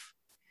grieve.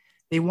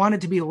 They wanted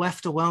to be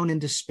left alone in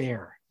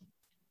despair.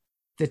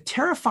 The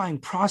terrifying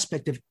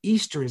prospect of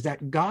Easter is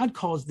that God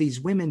calls these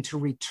women to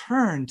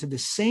return to the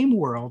same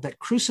world that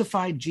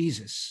crucified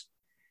Jesus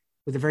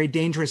with a very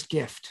dangerous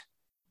gift: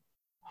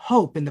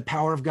 hope in the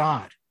power of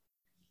God,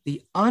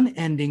 the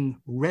unending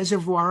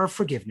reservoir of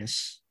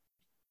forgiveness,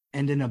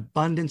 and an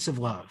abundance of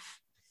love.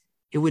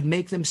 It would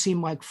make them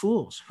seem like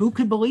fools. Who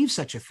could believe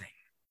such a thing?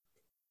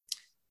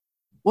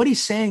 What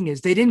he's saying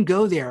is they didn't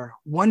go there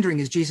wondering,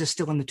 is Jesus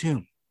still in the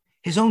tomb?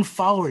 His own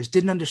followers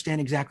didn't understand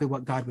exactly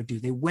what God would do.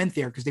 They went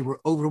there because they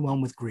were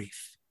overwhelmed with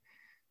grief.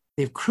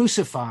 They've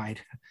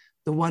crucified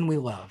the one we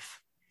love.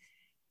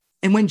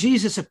 And when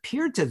Jesus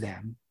appeared to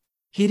them,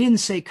 he didn't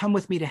say, come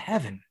with me to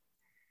heaven.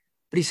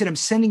 But he said, I'm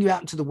sending you out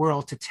into the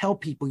world to tell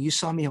people you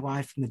saw me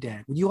alive from the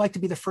dead. Would you like to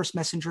be the first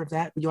messenger of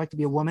that? Would you like to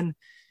be a woman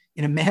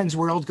in a man's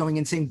world going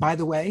and saying, by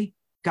the way,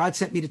 God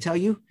sent me to tell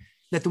you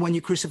that the one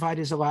you crucified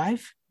is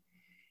alive?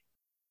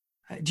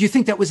 Do you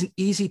think that was an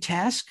easy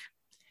task?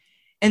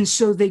 And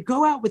so they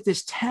go out with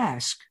this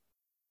task,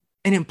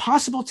 an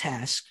impossible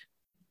task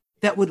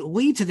that would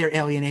lead to their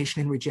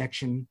alienation and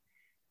rejection.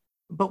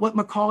 But what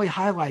McCaulley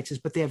highlights is,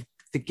 but they have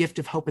the gift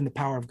of hope and the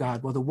power of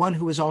God. Well, the one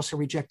who was also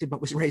rejected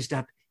but was raised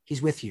up,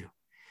 he's with you.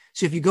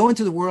 So if you go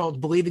into the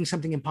world believing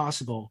something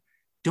impossible,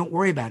 don't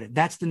worry about it.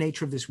 That's the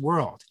nature of this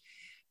world.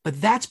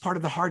 But that's part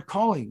of the hard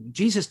calling.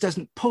 Jesus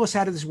doesn't pull us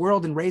out of this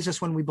world and raise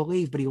us when we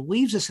believe, but he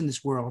leaves us in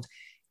this world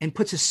and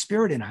puts his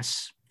spirit in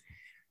us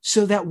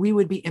so that we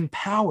would be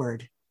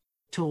empowered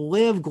to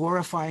live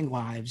glorifying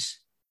lives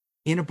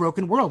in a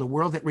broken world, a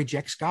world that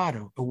rejects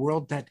God, a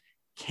world that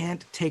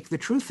can't take the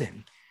truth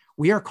in.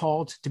 We are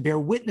called to bear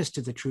witness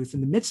to the truth in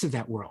the midst of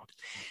that world.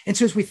 And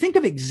so as we think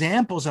of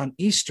examples on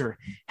Easter,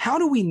 how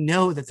do we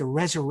know that the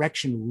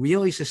resurrection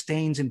really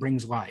sustains and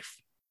brings life?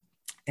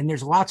 And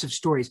there's lots of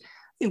stories.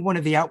 think one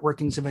of the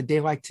outworkings of a day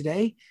like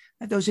today,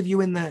 those of you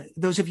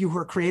who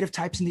are creative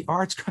types in the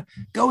arts,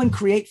 go and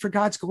create for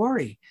God's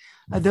glory.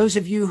 Those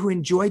of you who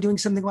enjoy doing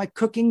something like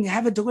cooking,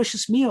 have a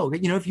delicious meal.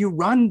 If you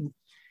run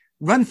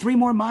 3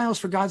 more miles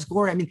for God's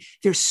glory. I mean,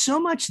 there's so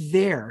much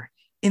there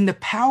in the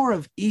power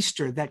of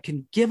Easter that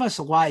can give us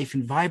life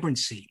and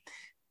vibrancy.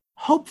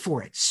 Hope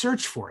for it,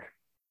 search for it.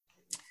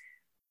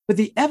 But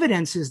the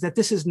evidence is that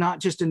this is not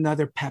just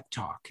another pep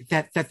talk,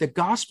 that the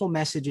gospel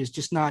message is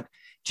just not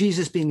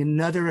Jesus being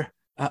another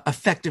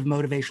effective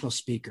motivational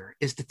speaker,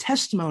 is the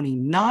testimony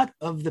not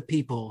of the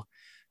people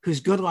whose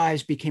good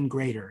lives became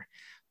greater,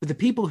 but the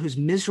people whose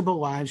miserable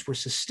lives were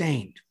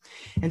sustained.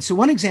 And so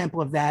one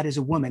example of that is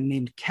a woman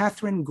named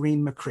Catherine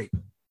Green McCree.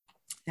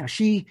 Now,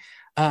 she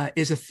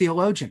is a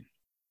theologian.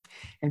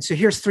 And so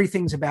here's 3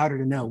 things about her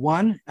to know.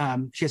 1,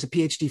 she has a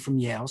PhD from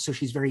Yale, so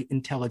she's very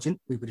intelligent,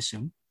 we would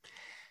assume.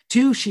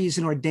 2, she's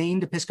an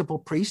ordained Episcopal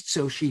priest,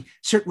 so she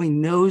certainly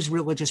knows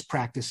religious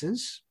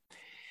practices.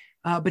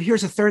 But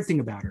here's a 3rd thing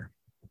about her.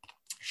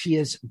 She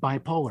is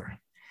bipolar.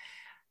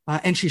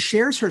 And she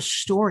shares her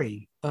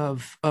story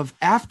of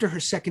after her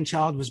 2nd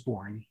child was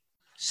born,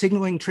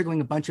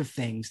 triggering a bunch of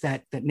things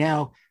that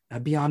now,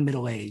 beyond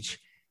middle age,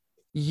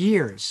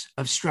 years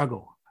of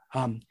struggle,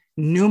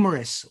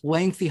 numerous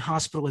lengthy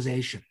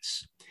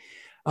hospitalizations,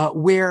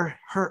 where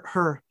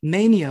her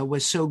mania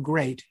was so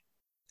great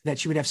that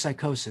she would have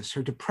psychosis,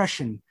 her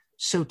depression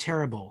so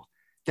terrible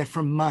that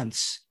for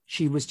months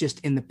she was just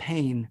in the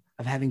pain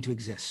of having to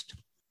exist.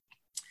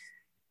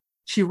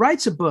 She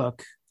writes a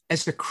book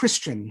as a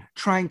Christian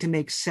trying to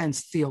make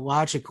sense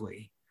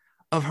theologically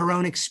of her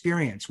own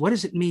experience. What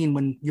does it mean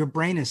when your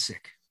brain is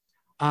sick?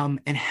 And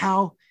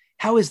how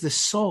is the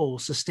soul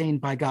sustained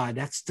by God?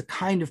 That's the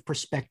kind of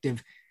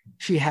perspective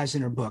she has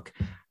in her book.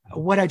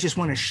 What I just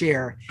want to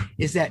share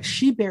is that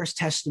she bears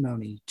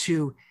testimony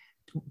to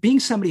being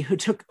somebody who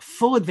took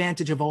full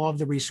advantage of all of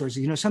the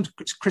resources. Some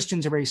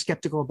Christians are very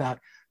skeptical about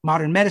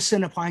modern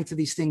medicine applying to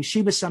these things.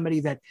 She was somebody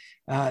that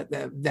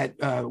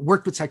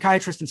worked with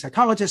psychiatrists and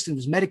psychologists and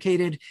was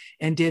medicated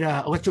and did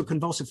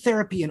electroconvulsive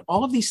therapy and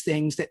all of these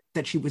things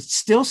that she would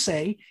still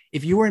say,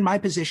 if you were in my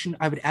position,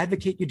 I would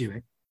advocate you do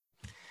it.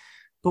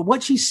 But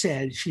what she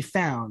said, she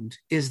found,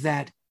 is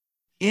that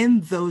in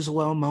those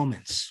low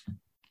moments,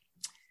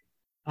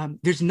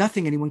 there's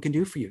nothing anyone can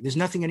do for you. There's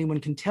nothing anyone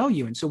can tell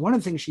you. And so one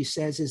of the things she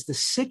says is the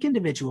sick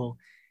individual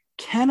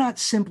cannot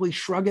simply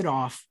shrug it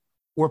off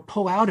or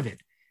pull out of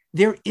it.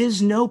 There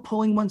is no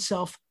pulling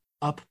oneself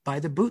up by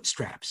the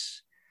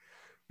bootstraps.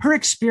 Her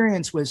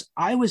experience was,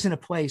 I was in a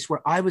place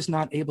where I was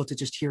not able to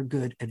just hear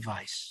good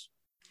advice.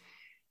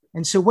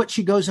 And so what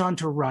she goes on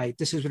to write,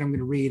 this is what I'm going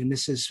to read, and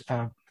this is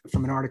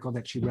from an article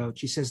that she wrote.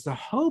 She says, the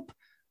hope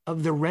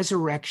of the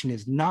resurrection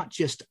is not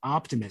just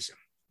optimism,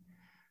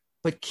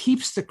 but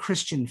keeps the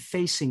Christian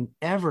facing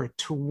ever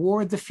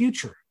toward the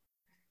future,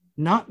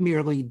 not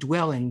merely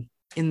dwelling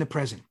in the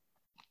present.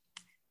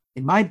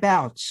 In my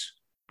bouts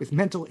with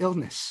mental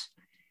illness,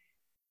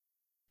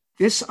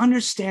 this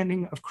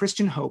understanding of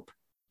Christian hope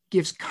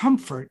gives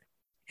comfort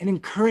and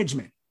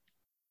encouragement,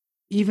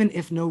 even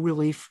if no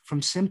relief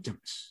from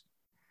symptoms.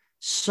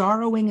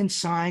 Sorrowing and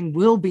sighing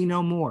will be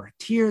no more.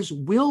 Tears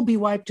will be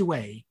wiped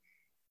away.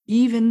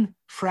 Even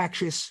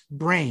fractious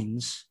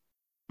brains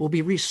will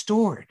be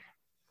restored.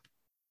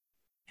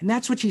 And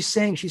that's what she's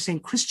saying. She's saying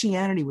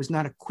Christianity was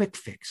not a quick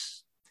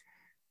fix.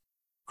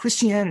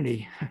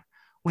 Christianity,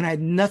 when I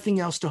had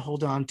nothing else to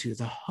hold on to,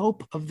 the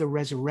hope of the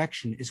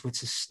resurrection is what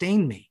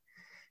sustained me.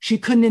 She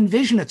couldn't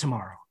envision a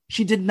tomorrow.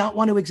 She did not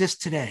want to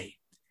exist today.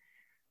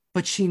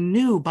 But she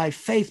knew by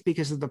faith,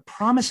 because of the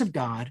promise of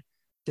God,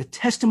 the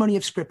testimony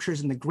of scriptures,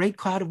 and the great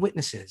cloud of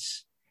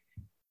witnesses,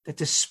 that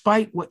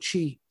despite what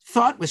she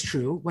thought was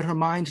true, what her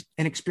mind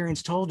and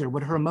experience told her,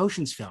 what her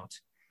emotions felt,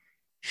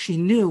 she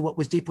knew what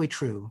was deeply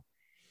true,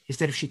 is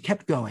that if she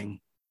kept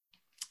going,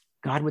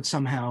 God would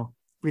somehow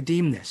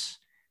redeem this.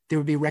 There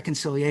would be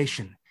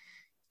reconciliation.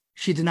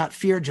 She did not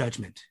fear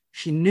judgment.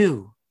 She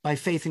knew by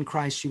faith in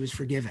Christ she was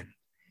forgiven.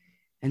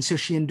 And so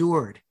she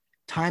endured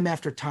time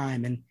after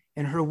time.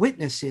 And her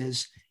witness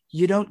is,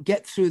 you don't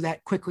get through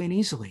that quickly and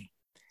easily.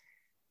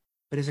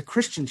 But as a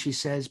Christian, she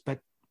says, but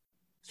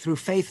through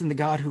faith in the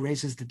God who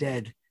raises the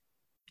dead,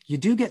 you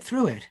do get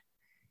through it.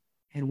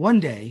 And one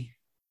day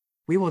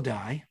we will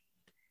die,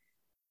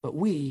 but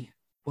we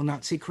will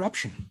not see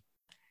corruption.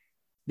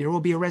 There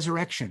will be a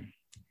resurrection.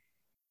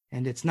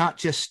 And it's not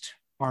just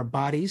our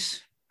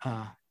bodies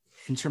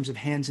in terms of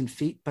hands and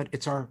feet, but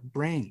it's our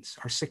brains,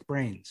 our sick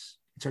brains.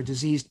 It's our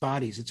diseased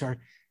bodies. It's our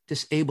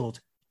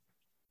disabled,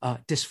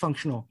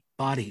 dysfunctional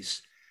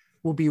bodies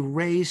will be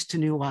raised to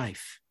new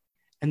life.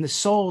 And the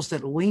souls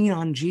that lean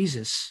on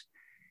Jesus,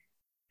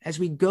 as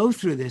we go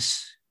through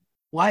this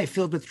life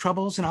filled with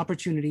troubles and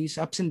opportunities,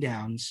 ups and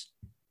downs,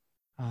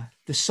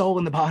 the soul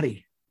and the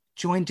body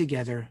joined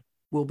together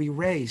will be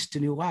raised to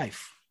new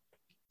life.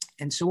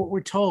 And so what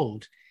we're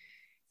told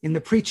in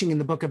the preaching in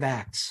the book of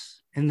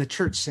Acts, in the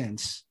church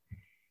sense,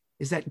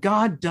 is that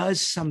God does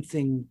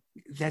something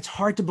that's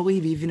hard to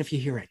believe even if you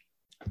hear it.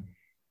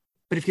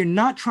 But if you're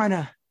not trying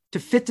to to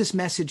fit this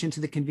message into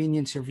the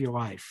convenience of your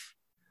life.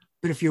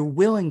 But if you're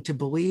willing to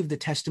believe the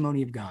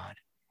testimony of God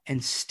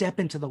and step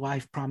into the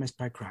life promised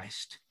by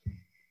Christ,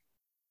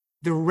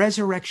 the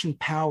resurrection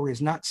power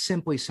is not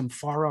simply some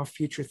far off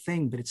future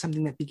thing, but it's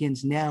something that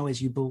begins now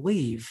as you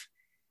believe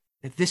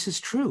that this is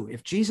true.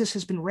 If Jesus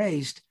has been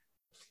raised,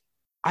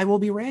 I will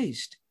be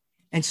raised.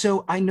 And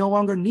so I no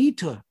longer need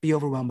to be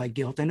overwhelmed by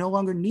guilt. I no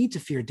longer need to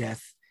fear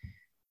death.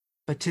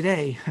 But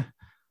today,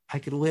 I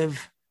could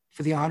live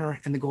for the honor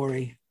and the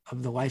glory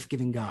of the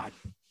life-giving God.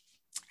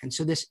 And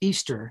so this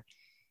Easter,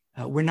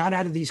 we're not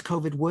out of these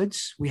COVID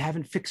woods. We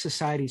haven't fixed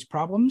society's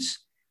problems.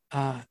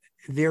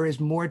 There is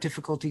more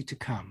difficulty to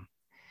come.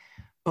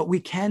 But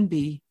we can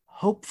be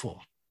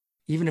hopeful,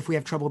 even if we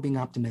have trouble being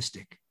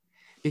optimistic,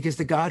 because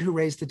the God who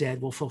raised the dead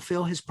will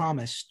fulfill his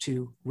promise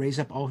to raise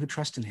up all who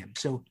trust in him.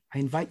 So I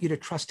invite you to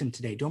trust him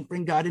today. Don't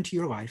bring God into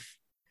your life,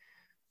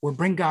 or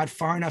bring God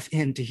far enough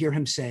in to hear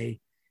him say,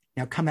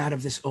 now come out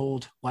of this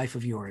old life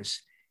of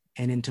yours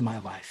and into my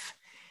life.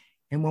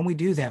 And when we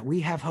do that,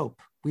 we have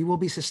hope. We will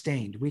be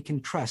sustained. We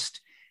can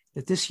trust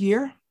that this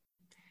year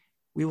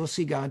we will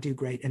see God do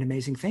great and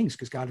amazing things,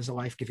 because God is a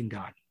life-giving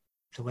God.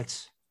 So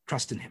let's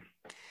trust in him.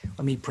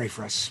 Let me pray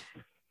for us.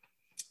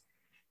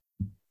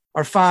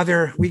 Our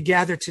Father, we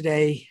gather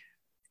today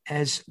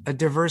as a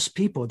diverse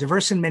people,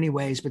 diverse in many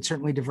ways, but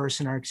certainly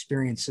diverse in our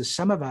experiences.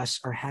 Some of us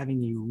are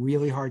having a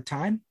really hard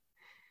time.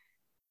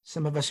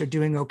 Some of us are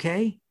doing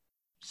okay.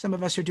 Some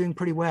of us are doing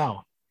pretty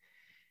well.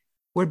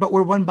 Lord, but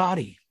we're one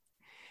body.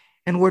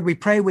 And Lord, we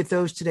pray with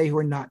those today who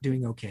are not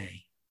doing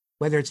okay,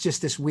 whether it's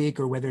just this week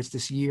or whether it's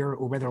this year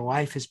or whether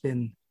life has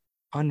been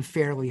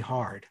unfairly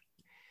hard.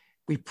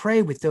 We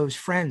pray with those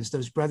friends,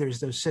 those brothers,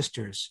 those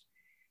sisters,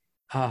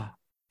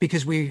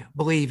 because we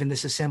believe in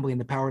this assembly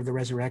and the power of the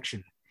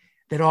resurrection,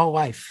 that all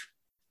life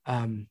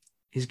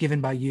is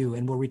given by you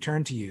and will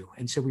return to you.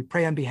 And so we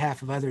pray on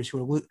behalf of others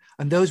who are,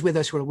 and those with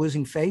us who are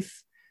losing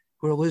faith,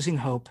 who are losing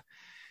hope,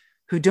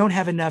 who don't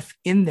have enough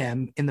in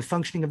them, in the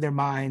functioning of their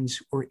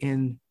minds or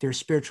in their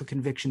spiritual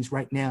convictions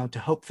right now to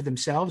hope for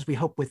themselves. We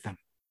hope with them.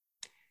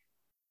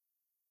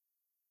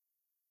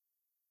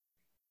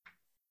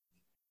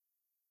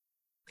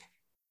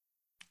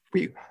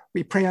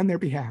 We pray on their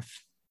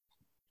behalf.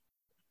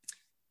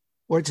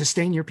 Lord,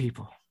 sustain your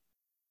people.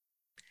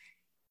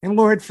 And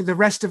Lord, for the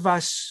rest of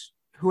us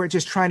who are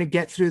just trying to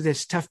get through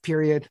this tough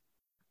period,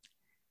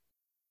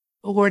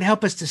 Lord,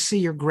 help us to see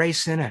your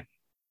grace in it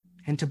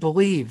and to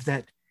believe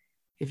that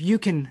if you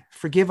can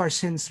forgive our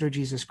sins through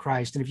Jesus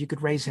Christ, and if you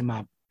could raise him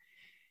up,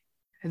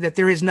 that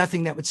there is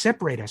nothing that would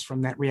separate us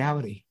from that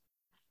reality.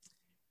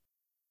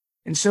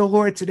 And so,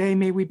 Lord, today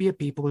may we be a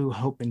people who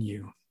hope in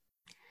you,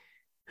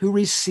 who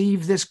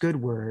receive this good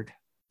word,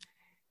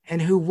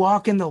 and who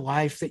walk in the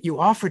life that you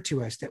offer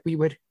to us, that we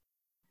would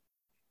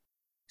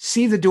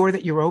see the door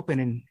that you're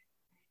open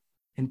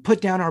and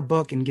put down our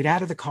book and get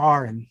out of the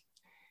car and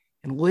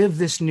live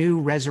this new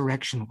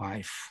resurrection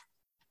life.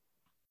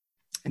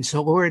 And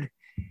so, Lord,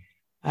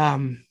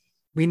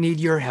 we need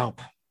your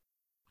help.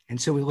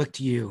 And so we look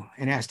to you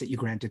and ask that you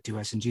grant it to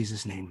us in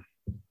Jesus' name.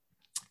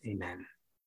 Amen.